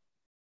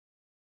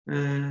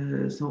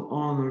 So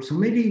Onur. So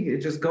maybe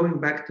just going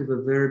back to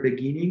the very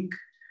beginning.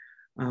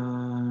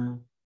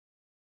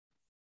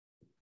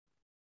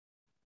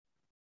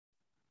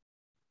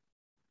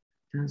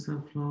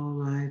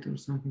 TensorFlow Lite or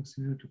something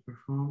similar to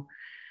perform.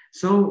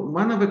 So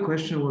one of the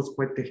questions was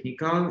quite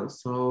technical.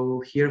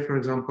 So here, for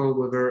example,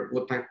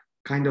 what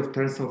kind of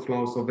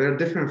TensorFlow. So there are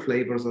different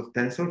flavors of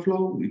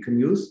TensorFlow we can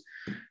use.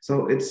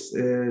 So it's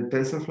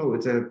TensorFlow.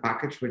 It's a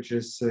package which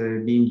is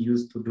being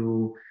used to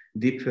do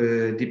deep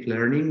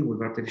learning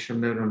with artificial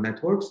neural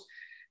networks.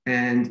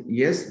 And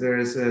yes, there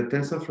is a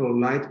TensorFlow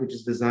Lite, which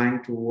is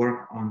designed to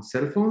work on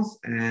cell phones.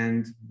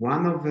 And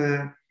one of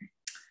the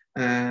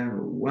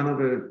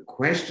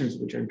questions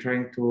which I'm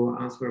trying to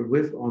answer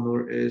with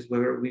Onur is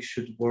whether we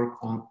should work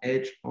on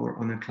edge or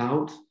on a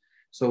cloud.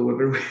 So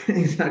whether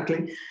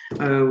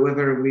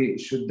whether we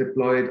should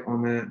deploy it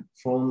on a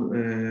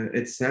phone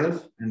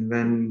itself and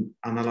then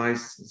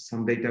analyze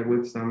some data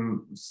with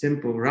some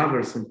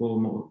rather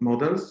simple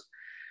models,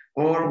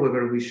 or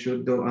whether we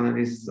should do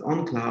analysis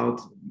on cloud,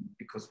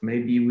 because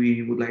maybe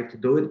we would like to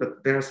do it,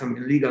 but there are some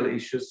legal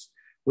issues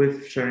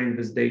with sharing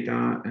this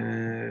data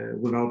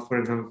without, for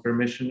example,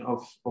 permission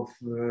of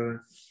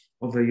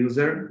the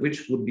user,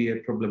 which would be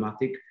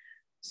problematic.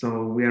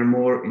 So we are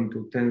more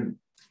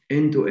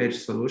into edge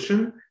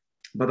solution,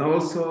 but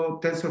also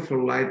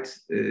TensorFlow Lite.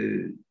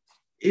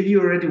 If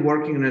you're already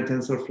working in a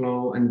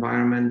TensorFlow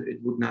environment,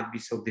 it would not be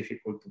so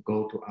difficult to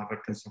go to other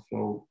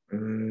TensorFlow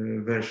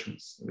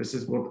versions. This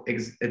is what,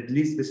 at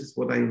least this is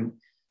what I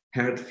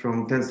heard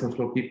from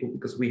TensorFlow people,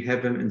 because we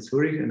have them in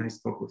Zurich and I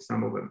spoke with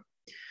some of them.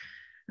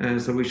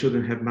 So we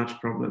shouldn't have much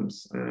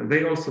problems.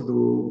 They also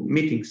do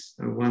meetings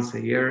once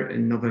a year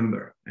in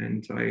November,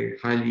 and I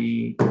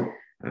highly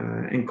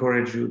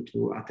encourage you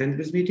to attend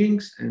these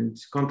meetings and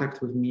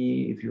contact with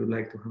me if you would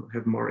like to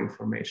have more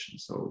information.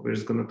 So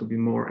there's going to be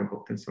more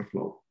about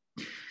TensorFlow.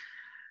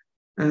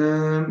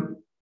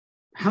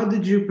 How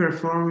did you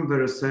perform the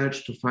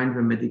research to find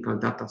the medical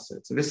data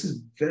sets? So this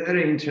is a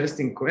very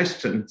interesting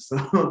question.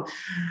 So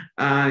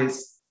I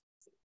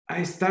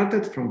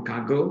started from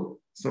Kaggle.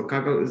 So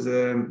Kaggle is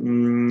a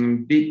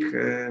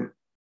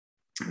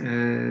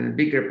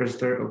big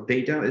repository of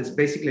data. It's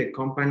basically a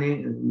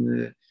company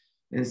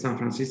in San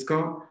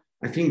Francisco,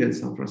 I think in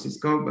San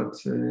Francisco, but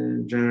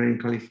generally in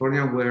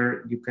California,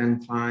 where you can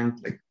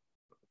find,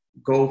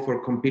 go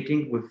for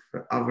competing with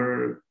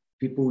other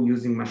people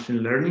using machine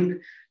learning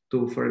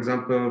to, for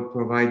example,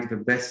 provide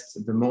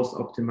the most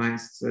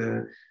optimized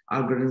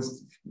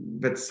algorithms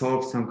that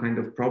solve some kind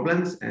of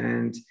problems.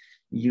 And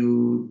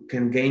you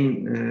can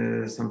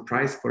gain some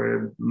price for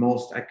a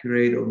most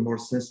accurate or more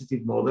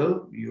sensitive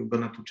model you're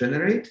gonna to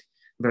generate.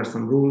 There are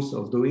some rules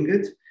of doing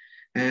it.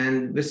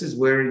 And this is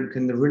where you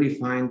can really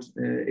find,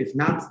 if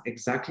not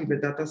exactly the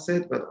data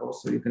set, but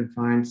also you can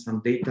find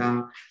some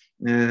data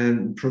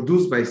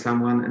produced by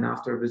someone, and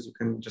after this you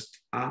can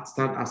just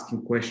start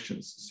asking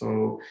questions.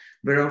 So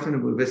very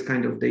often with this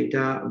kind of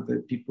data,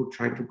 the people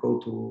try to go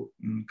to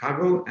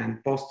Kaggle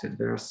and post it.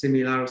 There are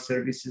similar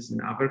services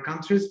in other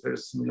countries.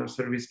 There's similar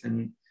service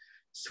in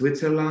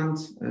Switzerland.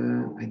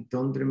 I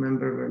don't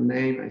remember their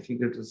name. I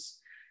think it was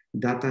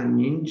Data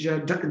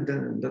Ninja,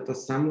 Data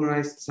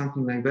Samurai,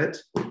 something like that,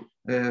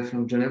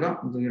 from Geneva.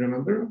 Do you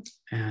remember?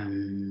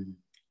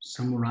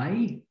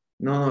 Samurai?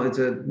 No, it's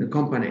a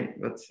company,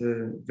 but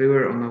they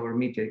were on our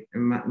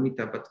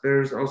meetup. But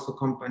there's also a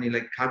company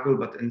like Kaggle,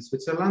 but in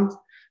Switzerland.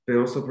 They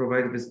also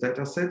provide this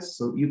data sets,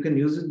 so you can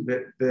use it.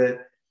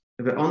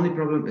 The only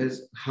problem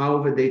is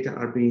how the data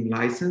are being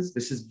licensed.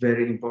 This is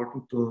very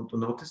important to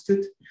notice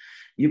it.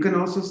 You can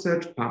also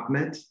search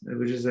PubMed,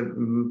 which is a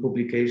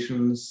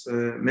publications,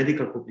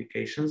 medical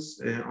publications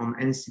on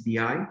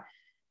NCBI.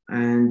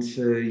 And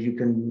you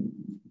can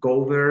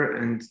go there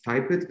and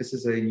type it. This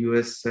is a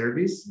US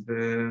service.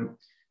 The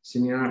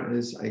similar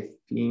is, I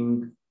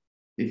think,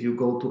 if you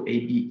go to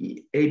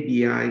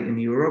ABI in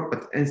Europe,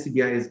 but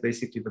NCBI is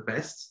basically the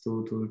best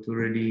to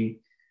really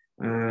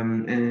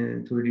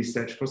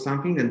search for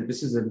something. And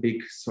this is a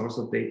big source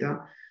of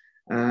data.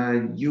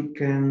 You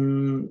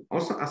can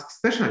also ask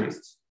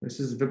specialists. This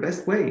is the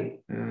best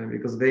way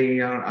because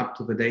they are up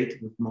to the date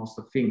with most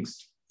of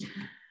things.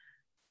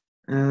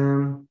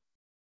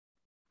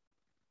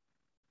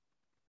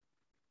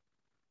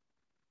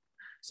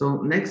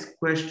 So next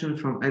question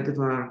from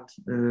Edward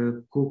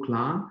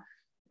Kukla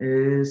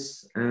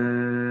is,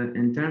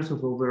 in terms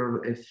of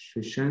overall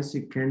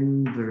efficiency,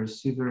 can the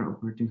receiver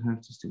operating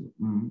have system?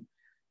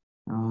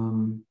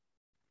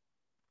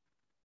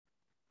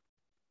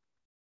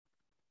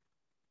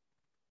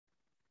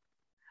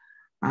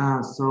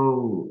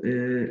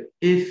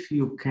 If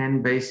you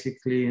can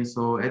basically,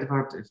 so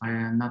Edward, if I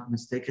am not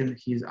mistaken,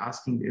 he's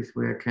asking if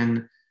we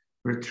can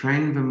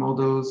retrain the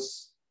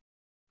models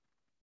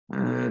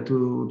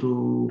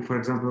to, for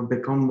example,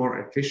 become more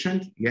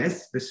efficient.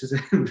 Yes, this is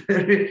a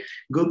very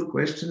good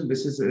question.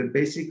 This is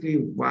basically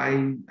why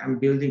I'm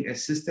building a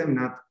system,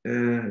 not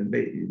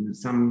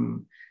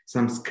some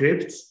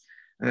scripts,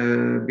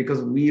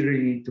 because we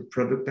really need to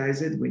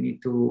productize it. We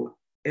need to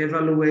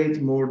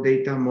evaluate more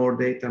data,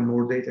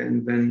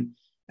 and then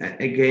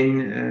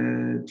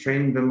again,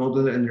 train the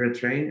model and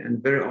retrain.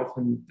 And very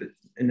often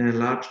in a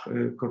large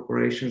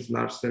corporations,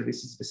 large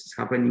services, this is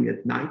happening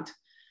at night.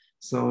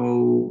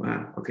 So,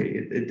 okay,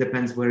 it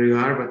depends where you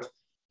are, but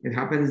it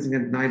happens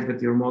at night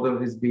that your model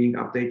is being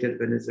updated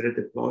when it's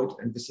redeployed.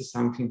 And this is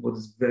something what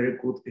is very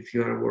good if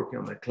you are working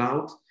on the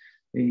cloud.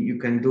 You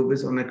can do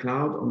this on a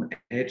cloud, on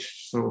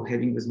edge. So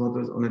having these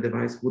models on a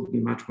device would be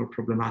much more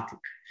problematic.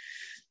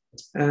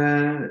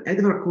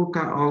 Edward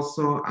Kuka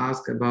also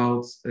asked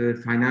about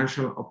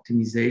financial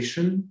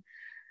optimization.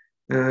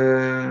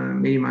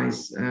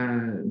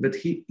 But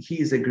he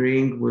is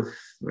agreeing with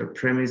the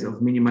premise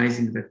of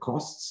minimizing the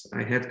costs.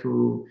 I have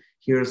to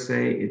here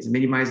say it's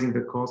minimizing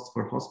the costs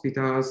for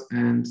hospitals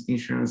and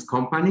insurance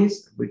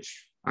companies,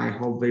 which I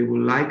hope they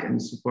will like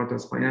and support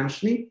us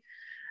financially.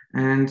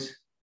 And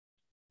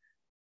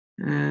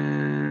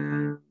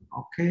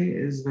okay,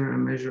 is there a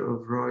measure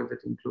of ROI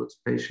that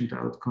includes patient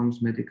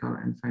outcomes, medical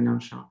and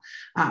financial?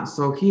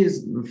 So he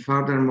is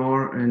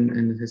furthermore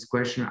in his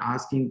question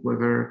asking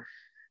whether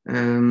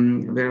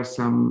there are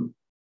some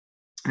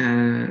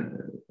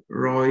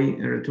ROI,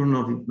 return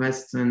of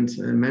investment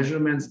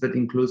measurements that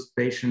includes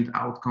patient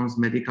outcomes,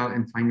 medical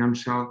and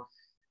financial,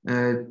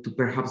 to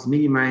perhaps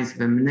minimize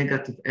the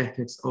negative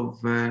effects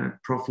of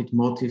profit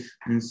motive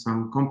in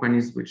some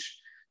companies, which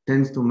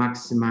tends to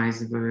maximize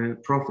the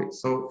profit.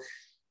 So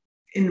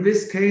in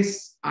this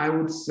case, I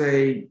would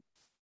say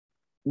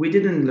we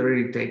didn't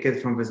really take it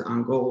from this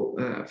angle.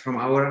 From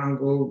our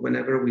angle,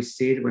 whenever we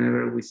see it,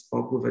 whenever we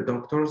spoke with the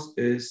doctors,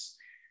 is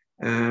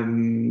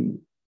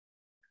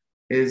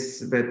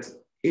that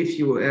if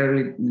you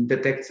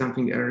detect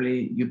something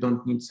early, you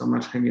don't need so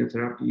much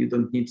chemotherapy, you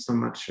don't need so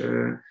much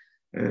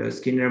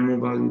skin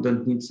removal, you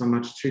don't need so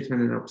much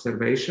treatment and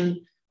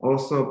observation.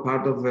 Also,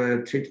 part of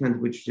the treatment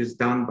which is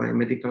done by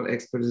medical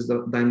experts is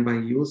done by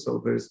you,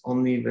 so there's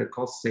only the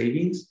cost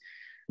savings.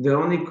 The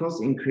only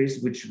cost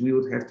increase which we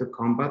would have to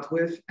combat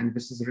with, and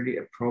this is really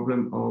a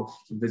problem of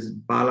this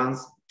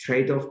balance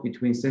trade-off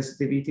between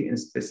sensitivity and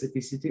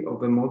specificity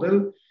of a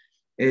model,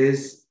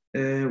 is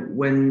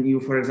when you,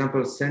 for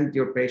example, send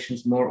your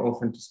patients more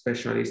often to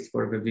specialists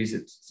for the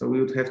visit. So we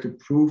would have to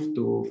prove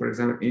to, for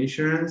example,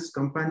 insurance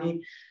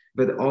company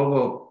that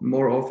although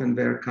more often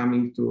they're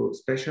coming to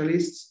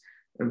specialists,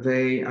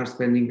 they are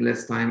spending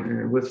less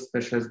time with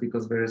specialists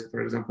because there is,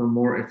 for example,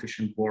 more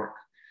efficient work.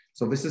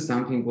 So this is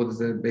something what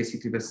is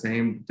basically the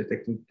same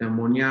detecting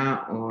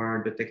pneumonia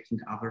or detecting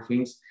other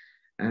things.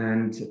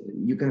 And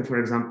you can, for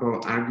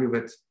example, argue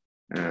that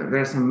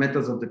there are some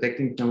methods of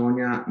detecting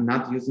pneumonia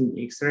not using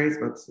X-rays,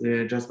 but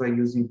just by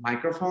using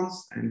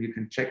microphones, and you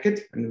can check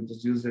it. And it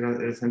was used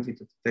recently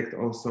to detect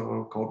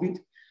also COVID.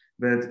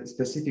 But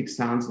specific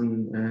sounds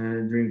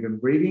during the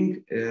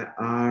breathing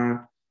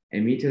are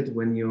emitted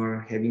when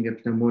you're having a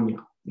pneumonia,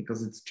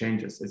 because it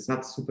changes. It's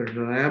not super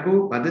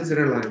reliable, but it's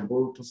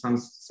reliable to some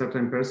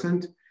certain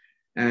percent,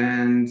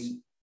 and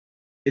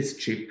it's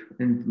cheap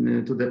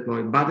and to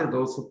deploy. But it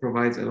also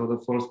provides a lot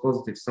of false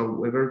positives. So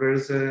whether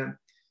there's a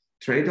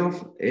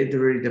trade-off, it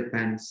really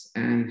depends,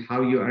 and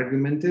how you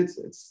argument it.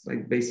 It's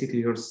like basically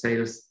your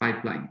sales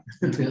pipeline.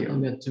 I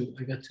got two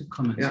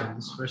comments on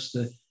this. First,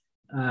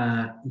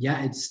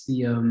 it's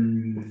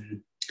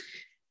the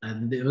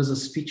there was a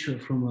speech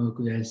from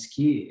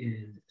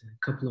Kudelski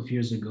a couple of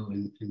years ago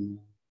in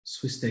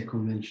Swiss Tech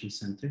Convention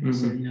Center. He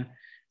said,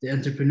 the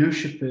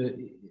entrepreneurship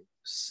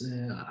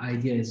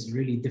idea is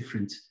really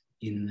different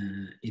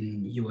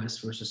in US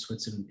versus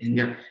Switzerland.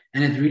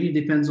 And it really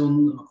depends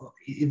on,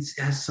 it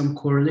has some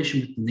correlation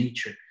with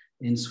nature.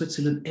 In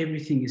Switzerland,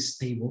 everything is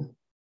stable.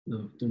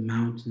 The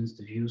mountains,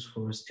 the views,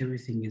 forests,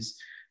 everything is,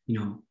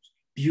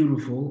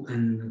 beautiful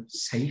and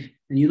safe,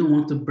 and you don't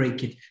want to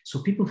break it.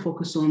 So people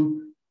focus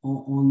on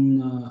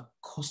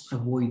cost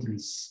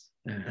avoidance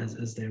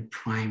as their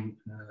prime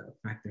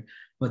factor.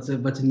 But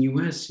in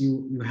US,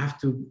 you have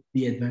to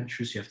be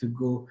adventurous. You have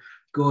to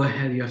go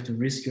ahead. You have to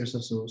risk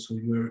yourself. So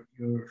you're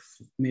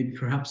maybe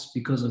perhaps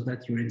because of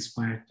that you're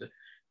inspired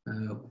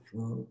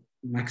to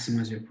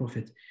maximize your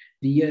profit.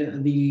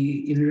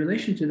 In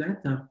relation to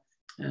that,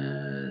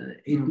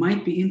 it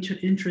might be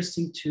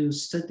interesting to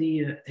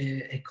study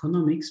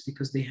economics,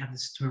 because they have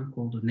this term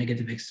called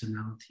negative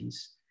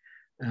externalities.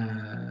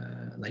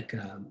 Like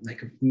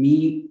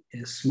me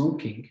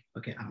smoking.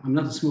 Okay, I'm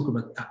not a smoker,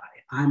 but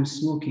I'm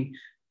smoking.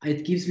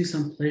 It gives me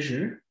some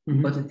pleasure,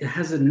 but it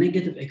has a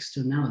negative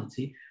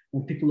externality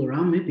on people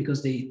around me,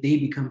 because they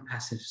become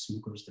passive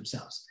smokers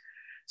themselves.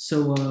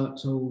 So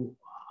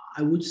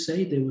I would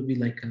say there would be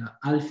like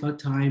alpha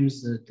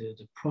times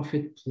the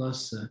profit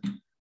plus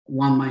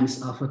 1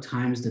 minus alpha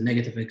times the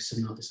negative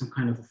externality. Some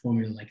kind of a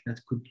formula like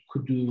that could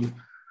do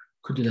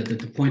that.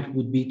 The point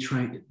would be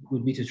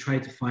to try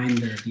to find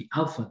the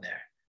alpha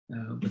there.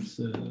 But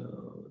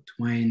to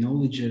my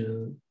knowledge,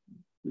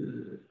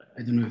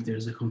 I don't know if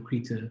there's a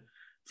concrete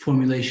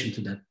formulation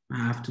to that.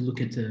 I have to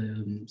look at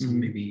some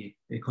maybe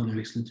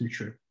economics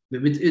literature.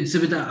 But it's a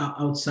bit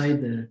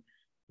outside the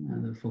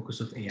focus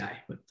of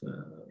AI. But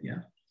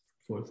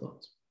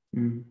forethought.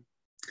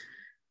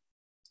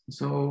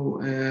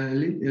 So a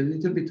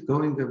little bit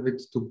going a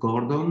bit to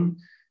Gordon.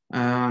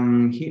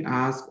 He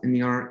asked, in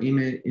your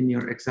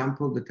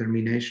example,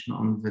 determination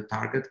on the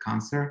target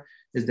cancer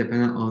is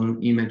dependent on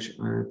image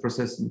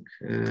processing.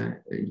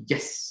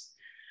 Yes,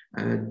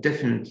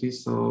 definitely.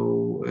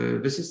 So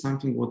this is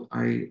something what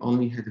I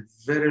only had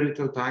very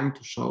little time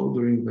to show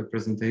during the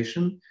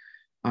presentation.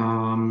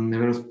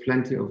 There was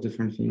plenty of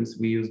different things.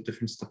 We use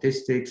different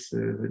statistics,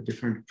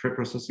 different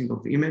pre-processing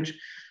of the image.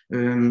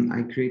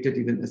 I created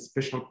even a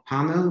special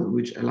panel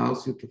which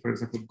allows you to, for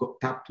example,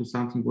 tap to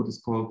something what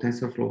is called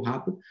TensorFlow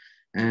Hub,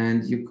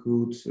 and you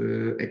could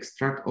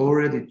extract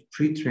already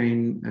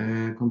pre-trained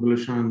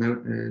convolutional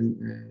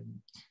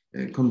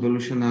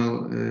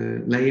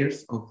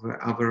layers of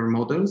other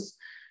models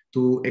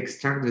to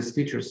extract these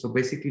features. So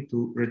basically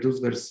to reduce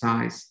their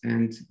size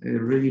and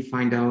really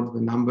find out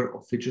the number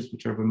of features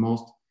which are the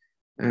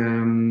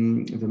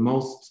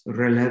most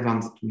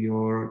relevant to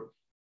your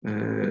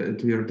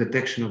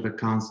detection of a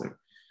cancer.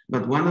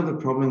 But one of the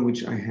problems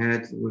which I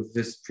had with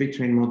this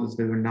pre-trained models,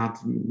 they were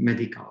not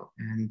medical.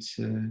 And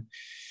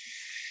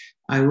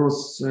I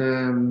was,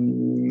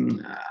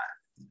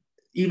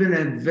 even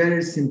a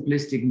very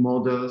simplistic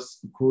models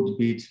could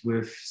beat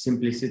with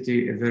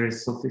simplicity a very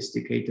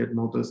sophisticated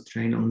models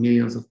trained on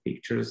millions of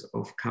pictures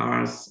of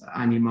cars,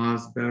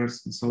 animals,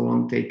 birds, and so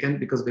on taken,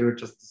 because they were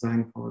just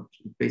designed for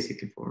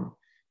basically for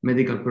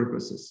medical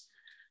purposes.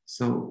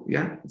 So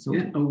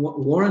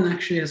Warren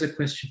actually has a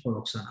question for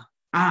Oksana.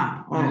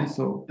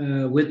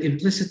 With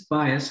implicit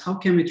bias, how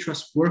can we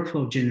trust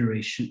workflow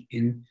generation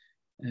in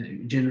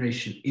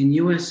In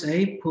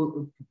USA,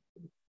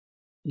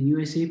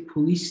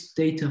 police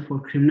data for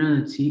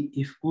criminality,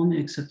 if only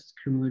accepted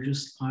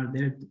criminologists are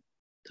there,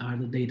 are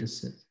the data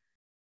set.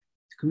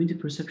 The community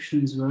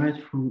perception is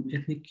varied from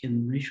ethnic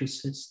and racial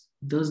sets.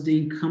 Does the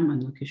income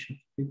and location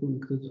of people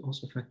include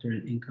also factor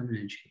in income and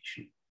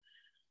education?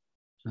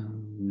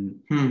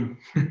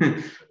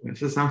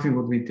 This is something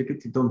what we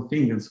typically don't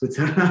think in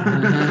Switzerland.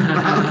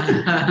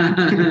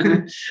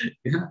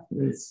 Yeah,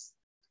 it's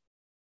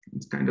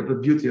kind of a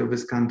beauty of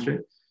this country.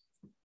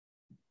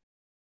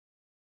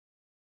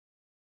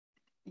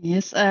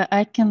 Yes,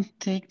 I can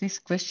take this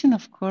question,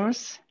 of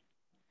course.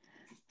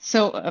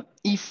 So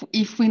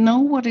if we know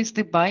what is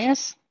the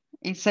bias,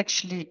 it's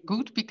actually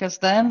good, because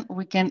then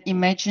we can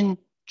imagine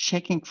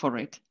checking for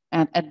it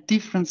and at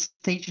different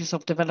stages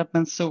of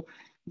development. So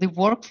the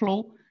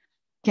workflow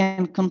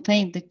can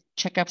contain the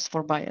checkups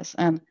for bias.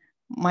 And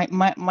my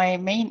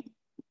main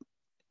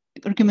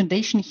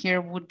recommendation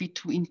here would be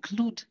to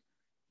include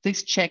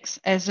these checks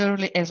as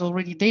early as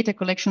already data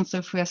collection. So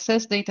if we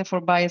assess data for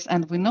bias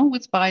and we know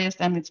it's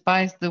biased and it's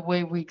biased the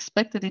way we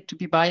expected it to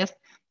be biased,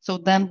 so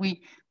then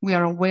we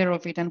are aware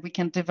of it and we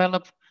can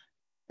develop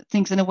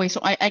things in a way.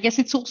 So I guess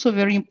it's also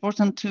very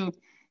important to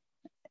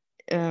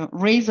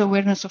raise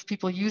awareness of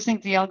people using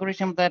the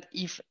algorithm that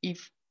if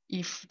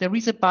there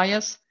is a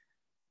bias,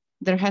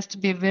 there has to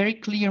be a very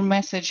clear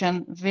message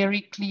and very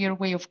clear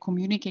way of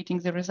communicating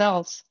the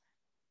results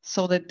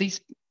so that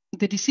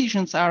the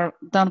decisions are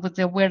done with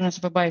the awareness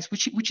of a bias,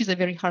 which is a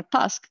very hard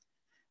task.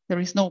 There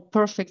is no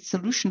perfect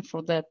solution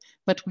for that,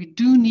 but we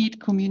do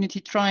need community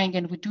trying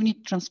and we do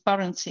need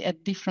transparency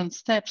at different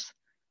steps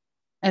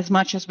as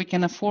much as we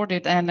can afford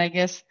it. And I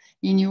guess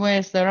in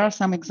US, there are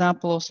some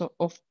examples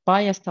of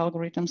biased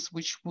algorithms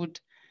which would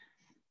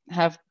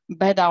have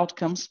bad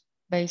outcomes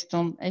based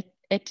on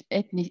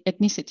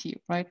ethnicity,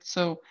 right?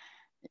 So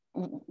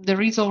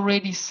there is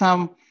already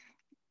some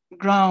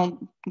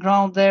ground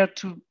there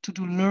to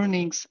do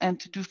learnings and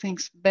to do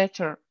things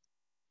better.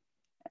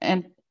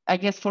 And I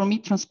guess for me,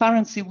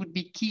 transparency would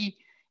be key.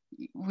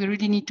 We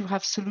really need to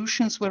have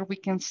solutions where we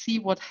can see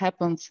what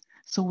happens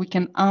so we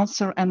can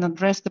answer and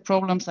address the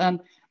problems.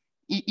 And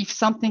if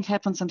something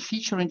happens in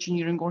feature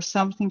engineering or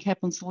something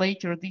happens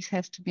later, this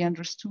has to be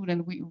understood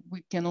and we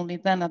can only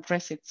then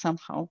address it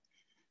somehow.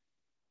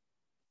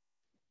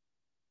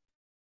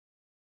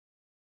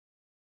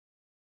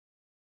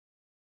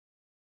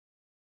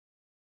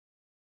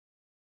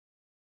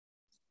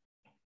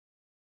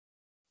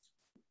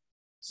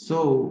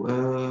 So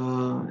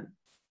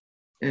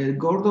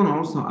Gordon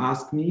also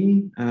asked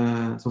me,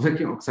 so thank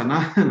you,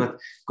 Oksana, but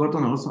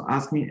Gordon also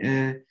asked me,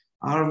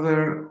 are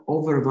there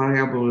other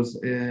variables,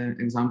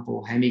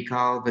 example,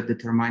 chemical, that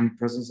determine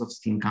presence of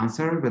skin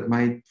cancer that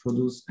might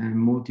produce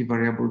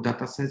multivariable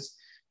data sets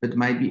that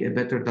might be a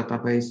better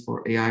database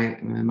for AI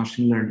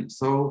machine learning?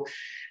 So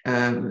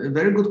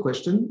very good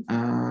question.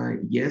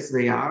 Yes,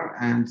 they are,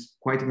 and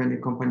quite many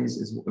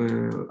companies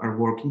are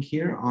working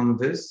here on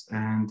this.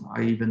 And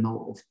I even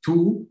know of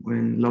two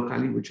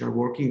locally which are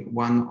working,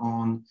 one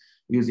on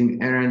using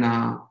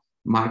RNA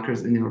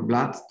markers in your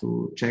blood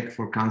to check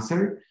for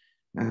cancer.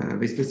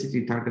 They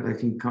specifically target, I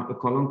think,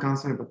 colon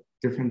cancer, but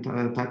different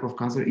type of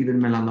cancer, even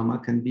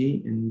melanoma can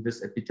be in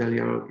this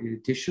epithelial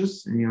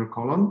tissues in your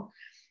colon.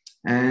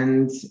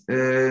 And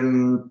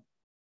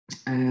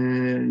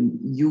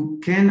you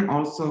can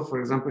also, for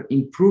example,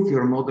 improve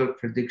your model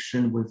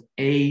prediction with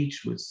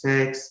age, with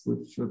sex,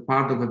 with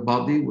part of the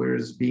body where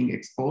it's being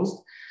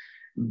exposed.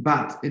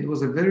 But it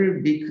was a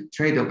very big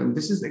trade-off, and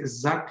this is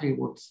exactly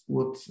why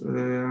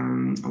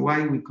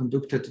we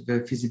conducted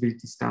the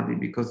feasibility study,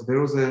 because there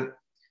was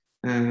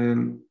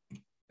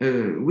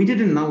we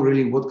didn't know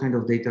really what kind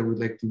of data we'd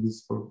like to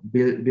use for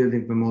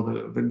building the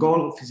model. The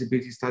goal of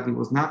feasibility study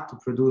was not to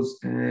produce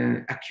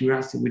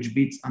accuracy which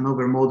beats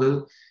another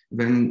model,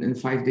 then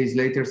 5 days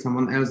later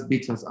someone else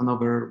beats us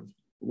another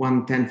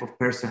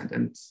 0.1%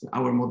 and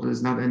our model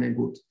is not any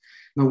good.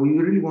 No, we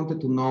really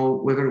wanted to know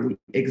whether we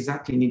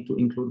exactly need to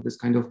include this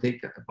kind of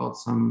data about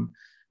some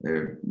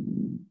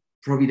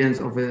provenance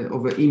of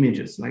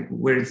images, like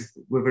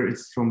whether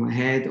it's from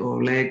head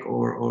or leg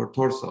or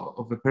torso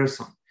of a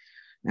person,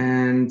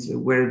 and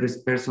where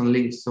this person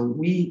lives. So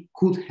we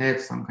could have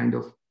some kind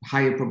of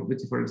higher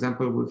probability, for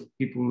example, with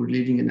people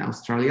living in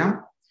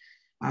Australia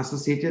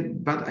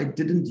associated, but I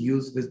didn't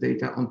use this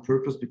data on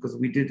purpose because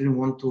we didn't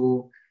want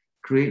to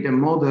create a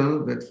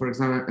model that, for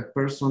example, a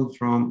person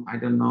from, I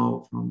don't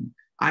know, from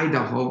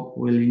Idaho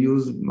will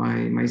use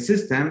my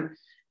system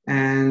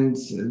and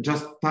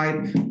just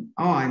type,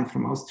 oh, I'm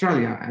from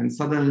Australia, and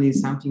suddenly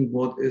something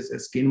what is a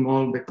skin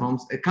mole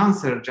becomes a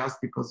cancer just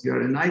because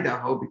you're in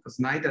Idaho, because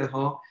in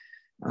Idaho,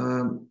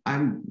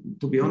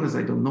 to be honest,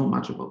 I don't know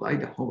much about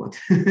Idaho,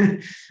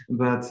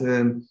 but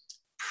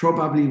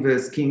probably the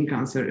skin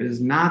cancer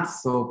is not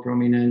so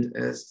prominent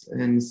as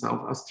in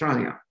South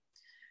Australia,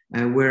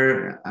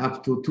 where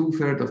up to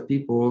 2/3 of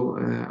people,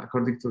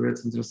 according to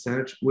recent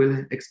research,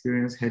 will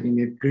experience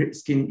having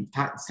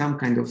some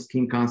kind of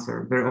skin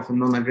cancer, very often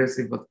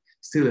non-aggressive, but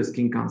still a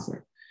skin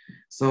cancer.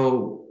 So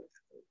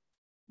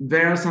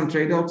there are some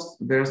trade-offs,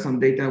 there are some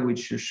data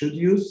which you should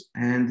use,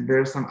 and there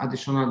are some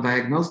additional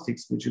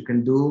diagnostics which you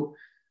can do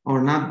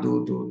or not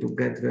do to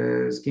get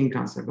the skin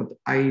cancer. But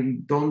I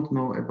don't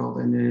know about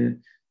any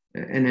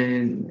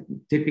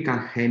typical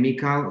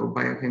chemical or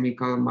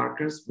biochemical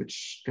markers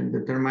which can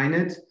determine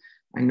it.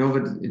 I know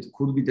that it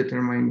could be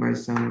determined by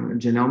some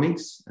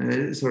genetics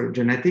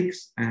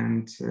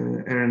and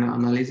RNA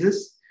analysis.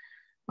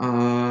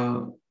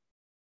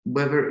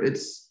 Whether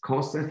it's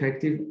cost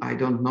effective, I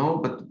don't know.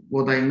 But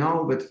what I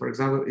know, that for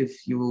example, if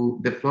you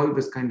deploy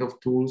this kind of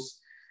tools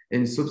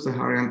in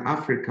sub-Saharan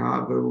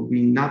Africa, there will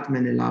be not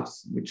many labs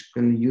which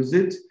can use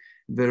it.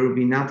 There will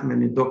be not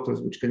many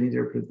doctors which can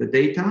interpret the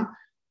data,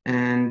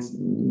 and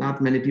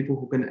not many people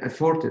who can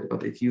afford it.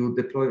 But if you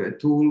deploy a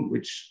tool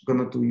which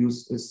gonna to use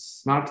a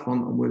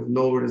smartphone with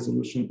low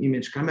resolution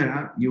image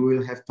camera, you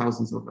will have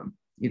thousands of them,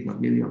 if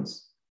not millions.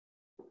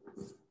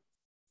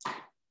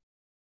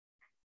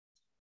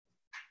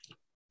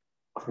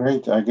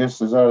 Great. I guess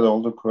these are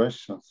all the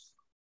questions.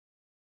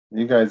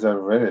 You guys are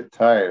very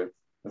tired.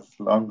 It's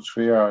long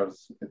 3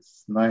 hours.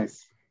 It's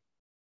nice.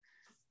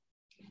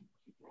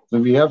 So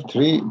we have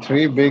three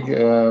big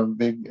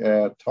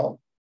talk.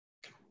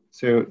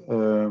 So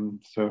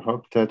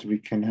hope that we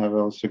can have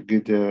also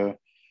good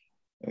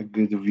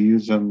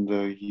views on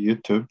the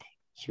YouTube.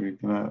 So we're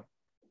gonna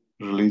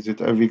release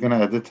it. We're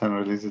gonna edit and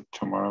release it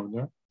tomorrow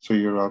there. So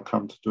you're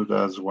welcome to do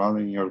that as well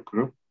in your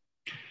group.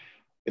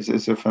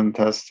 It's a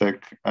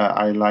fantastic.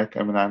 I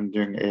mean, I'm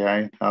doing AI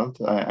in health.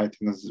 I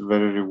think it's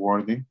very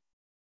rewarding.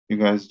 You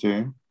guys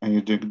doing, and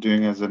you're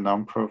doing as a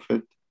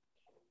nonprofit,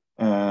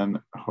 and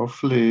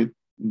hopefully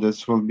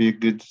this will be a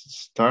good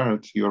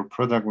start. Your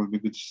product will be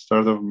a good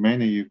start of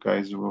many you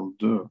guys will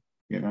do.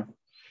 You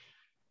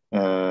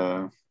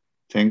know.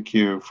 Thank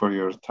you for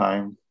your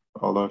time,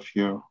 all of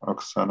you,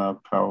 Oksana,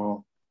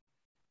 Pawel,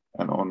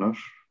 and Onur.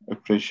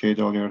 Appreciate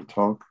all your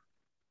talk.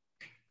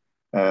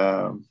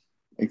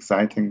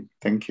 Exciting.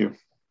 Thank you.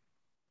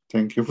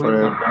 Thank you for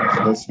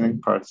everyone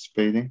listening,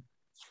 participating.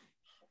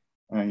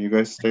 And you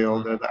guys stay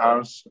all that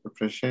hours.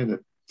 Appreciate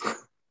it.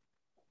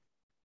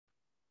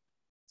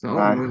 So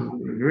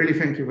really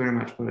thank you very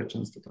much for the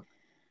chance to talk.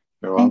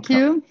 You're welcome. Thank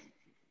you.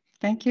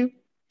 Thank you.